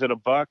 Hey, was it a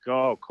buck?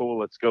 Oh, cool.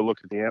 Let's go look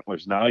at the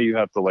antlers. Now you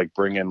have to, like,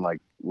 bring in, like,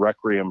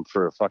 Requiem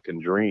for a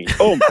fucking Dream.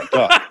 Oh, my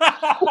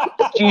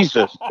God.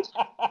 Jesus.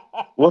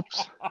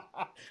 Whoops.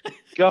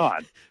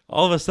 God.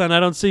 All of a sudden, I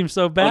don't seem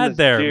so bad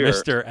there, deer.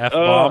 Mr.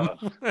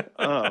 F-bomb.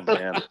 Oh,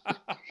 man.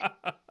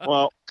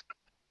 Well,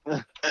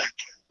 all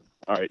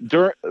right.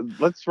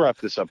 Let's wrap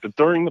this up. But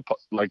during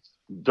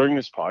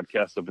this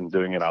podcast, I've been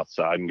doing it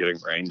outside and getting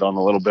rained on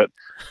a little bit.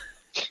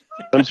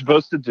 I'm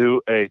supposed to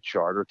do a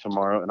charter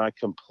tomorrow, and I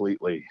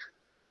completely,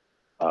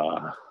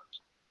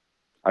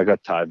 I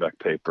got Tyvek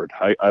papered.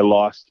 I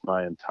lost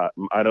my entire.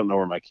 I don't know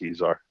where my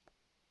keys are.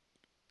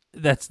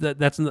 That's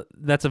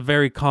a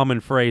very common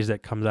phrase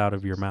that comes out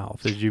of your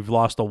mouth is you've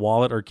lost a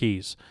wallet or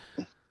keys.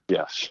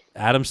 Yes.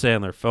 Adam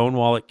Sandler, phone,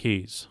 wallet,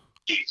 keys.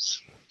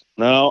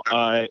 No,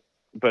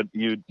 but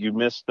you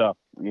missed up.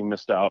 You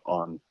missed out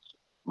on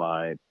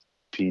my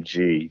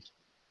PG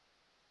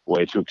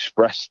way to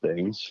express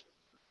things,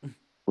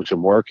 which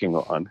I'm working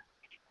on,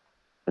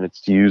 and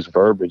it's to use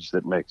verbiage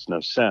that makes no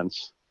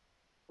sense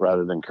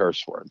rather than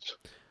curse words.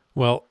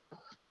 Well,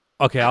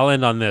 okay, I'll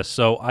end on this.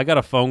 So I got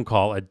a phone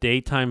call, a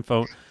daytime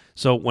phone.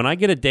 So when I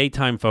get a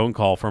daytime phone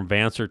call from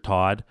Vance or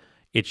Todd,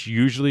 it's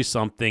usually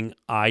something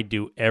I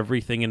do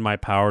everything in my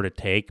power to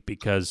take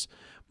because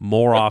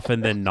more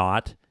often than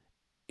not,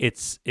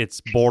 it's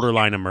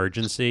borderline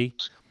emergency.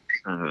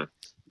 Mm-hmm.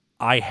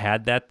 I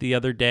had that the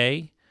other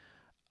day.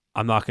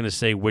 I'm not going to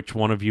say which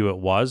one of you it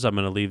was. I'm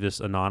going to leave this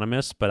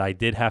anonymous, but I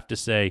did have to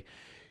say,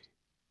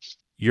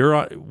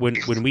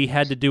 when we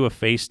had to do a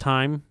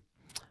FaceTime,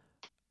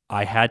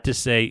 I had to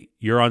say,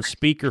 you're on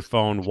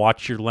speakerphone,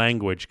 watch your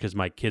language, because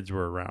my kids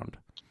were around.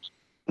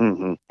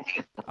 Mm-hmm.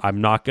 I'm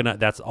not going to,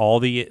 that's all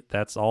the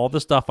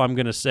stuff I'm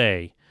going to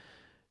say.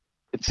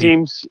 It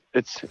seems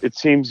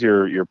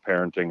your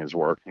parenting is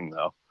working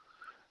though,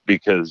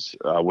 because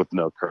with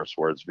no curse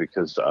words,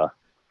 because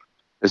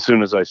as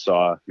soon as I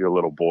saw your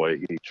little boy,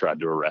 he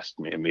tried to arrest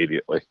me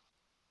immediately.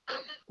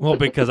 Well,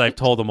 because I've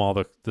told him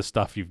all the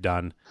stuff you've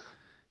done.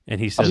 And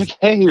he I says, was like,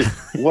 hey,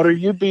 what are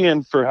you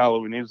being for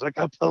Halloween? He was like,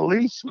 a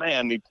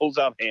policeman. He pulls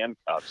out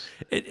handcuffs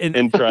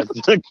and tries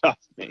to cuff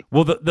me.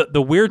 Well,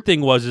 the weird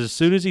thing was, as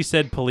soon as he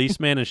said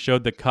policeman and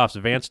showed the cuffs,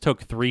 Vance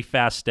took 3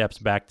 fast steps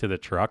back to the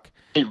truck.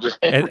 And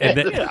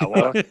then, Yeah,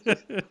 well,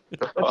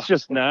 that's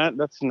just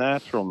that's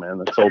natural, man.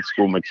 That's old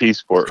school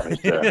McKeesport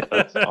right there.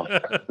 That's all.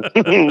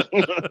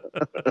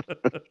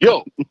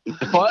 Yo,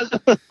 Buzz,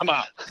 I'm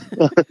out.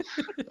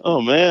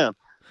 Oh, man.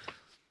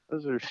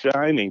 Those are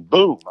shiny.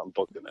 Boom, I'm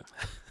booking it.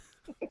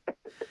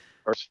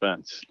 First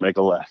fence, make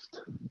a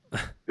left.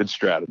 Good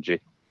strategy.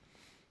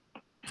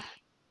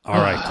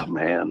 all right. Oh,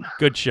 man.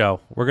 Good show.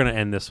 We're going to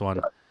end this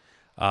one.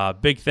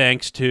 Big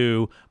thanks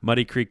to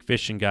Muddy Creek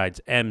Fishing Guides,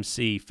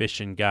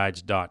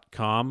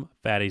 mcfishingguides.com,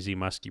 Fatty Z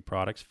Muskie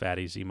Products,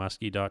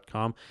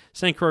 fattyzmuskie.com,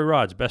 St. Croix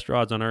Rods, best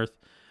rods on earth,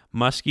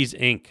 Muskies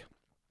Inc.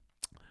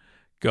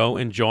 Go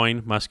and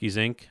join Muskies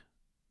Inc.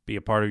 Be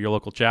a part of your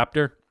local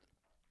chapter.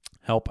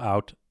 Help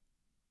out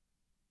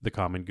the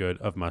common good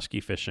of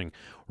muskie fishing.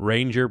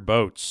 Ranger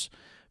Boats,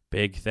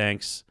 big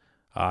thanks.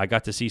 I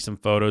got to see some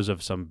photos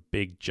of some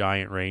big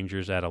giant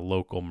Rangers at a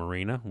local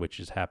marina,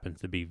 which happens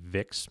to be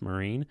Vic's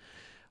Marine.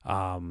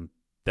 That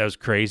was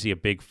crazy, a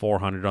big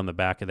 400 on the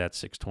back of that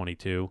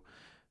 622.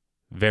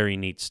 Very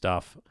neat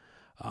stuff.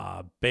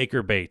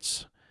 Baker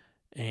Baits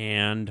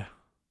and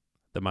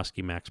the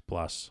Muskie Max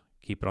Plus.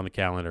 Keep it on the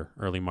calendar,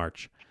 early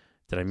March.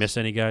 Did I miss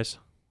any, guys?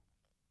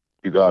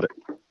 You got it.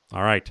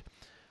 All right.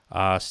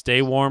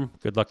 Stay warm.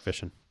 Good luck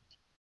fishing.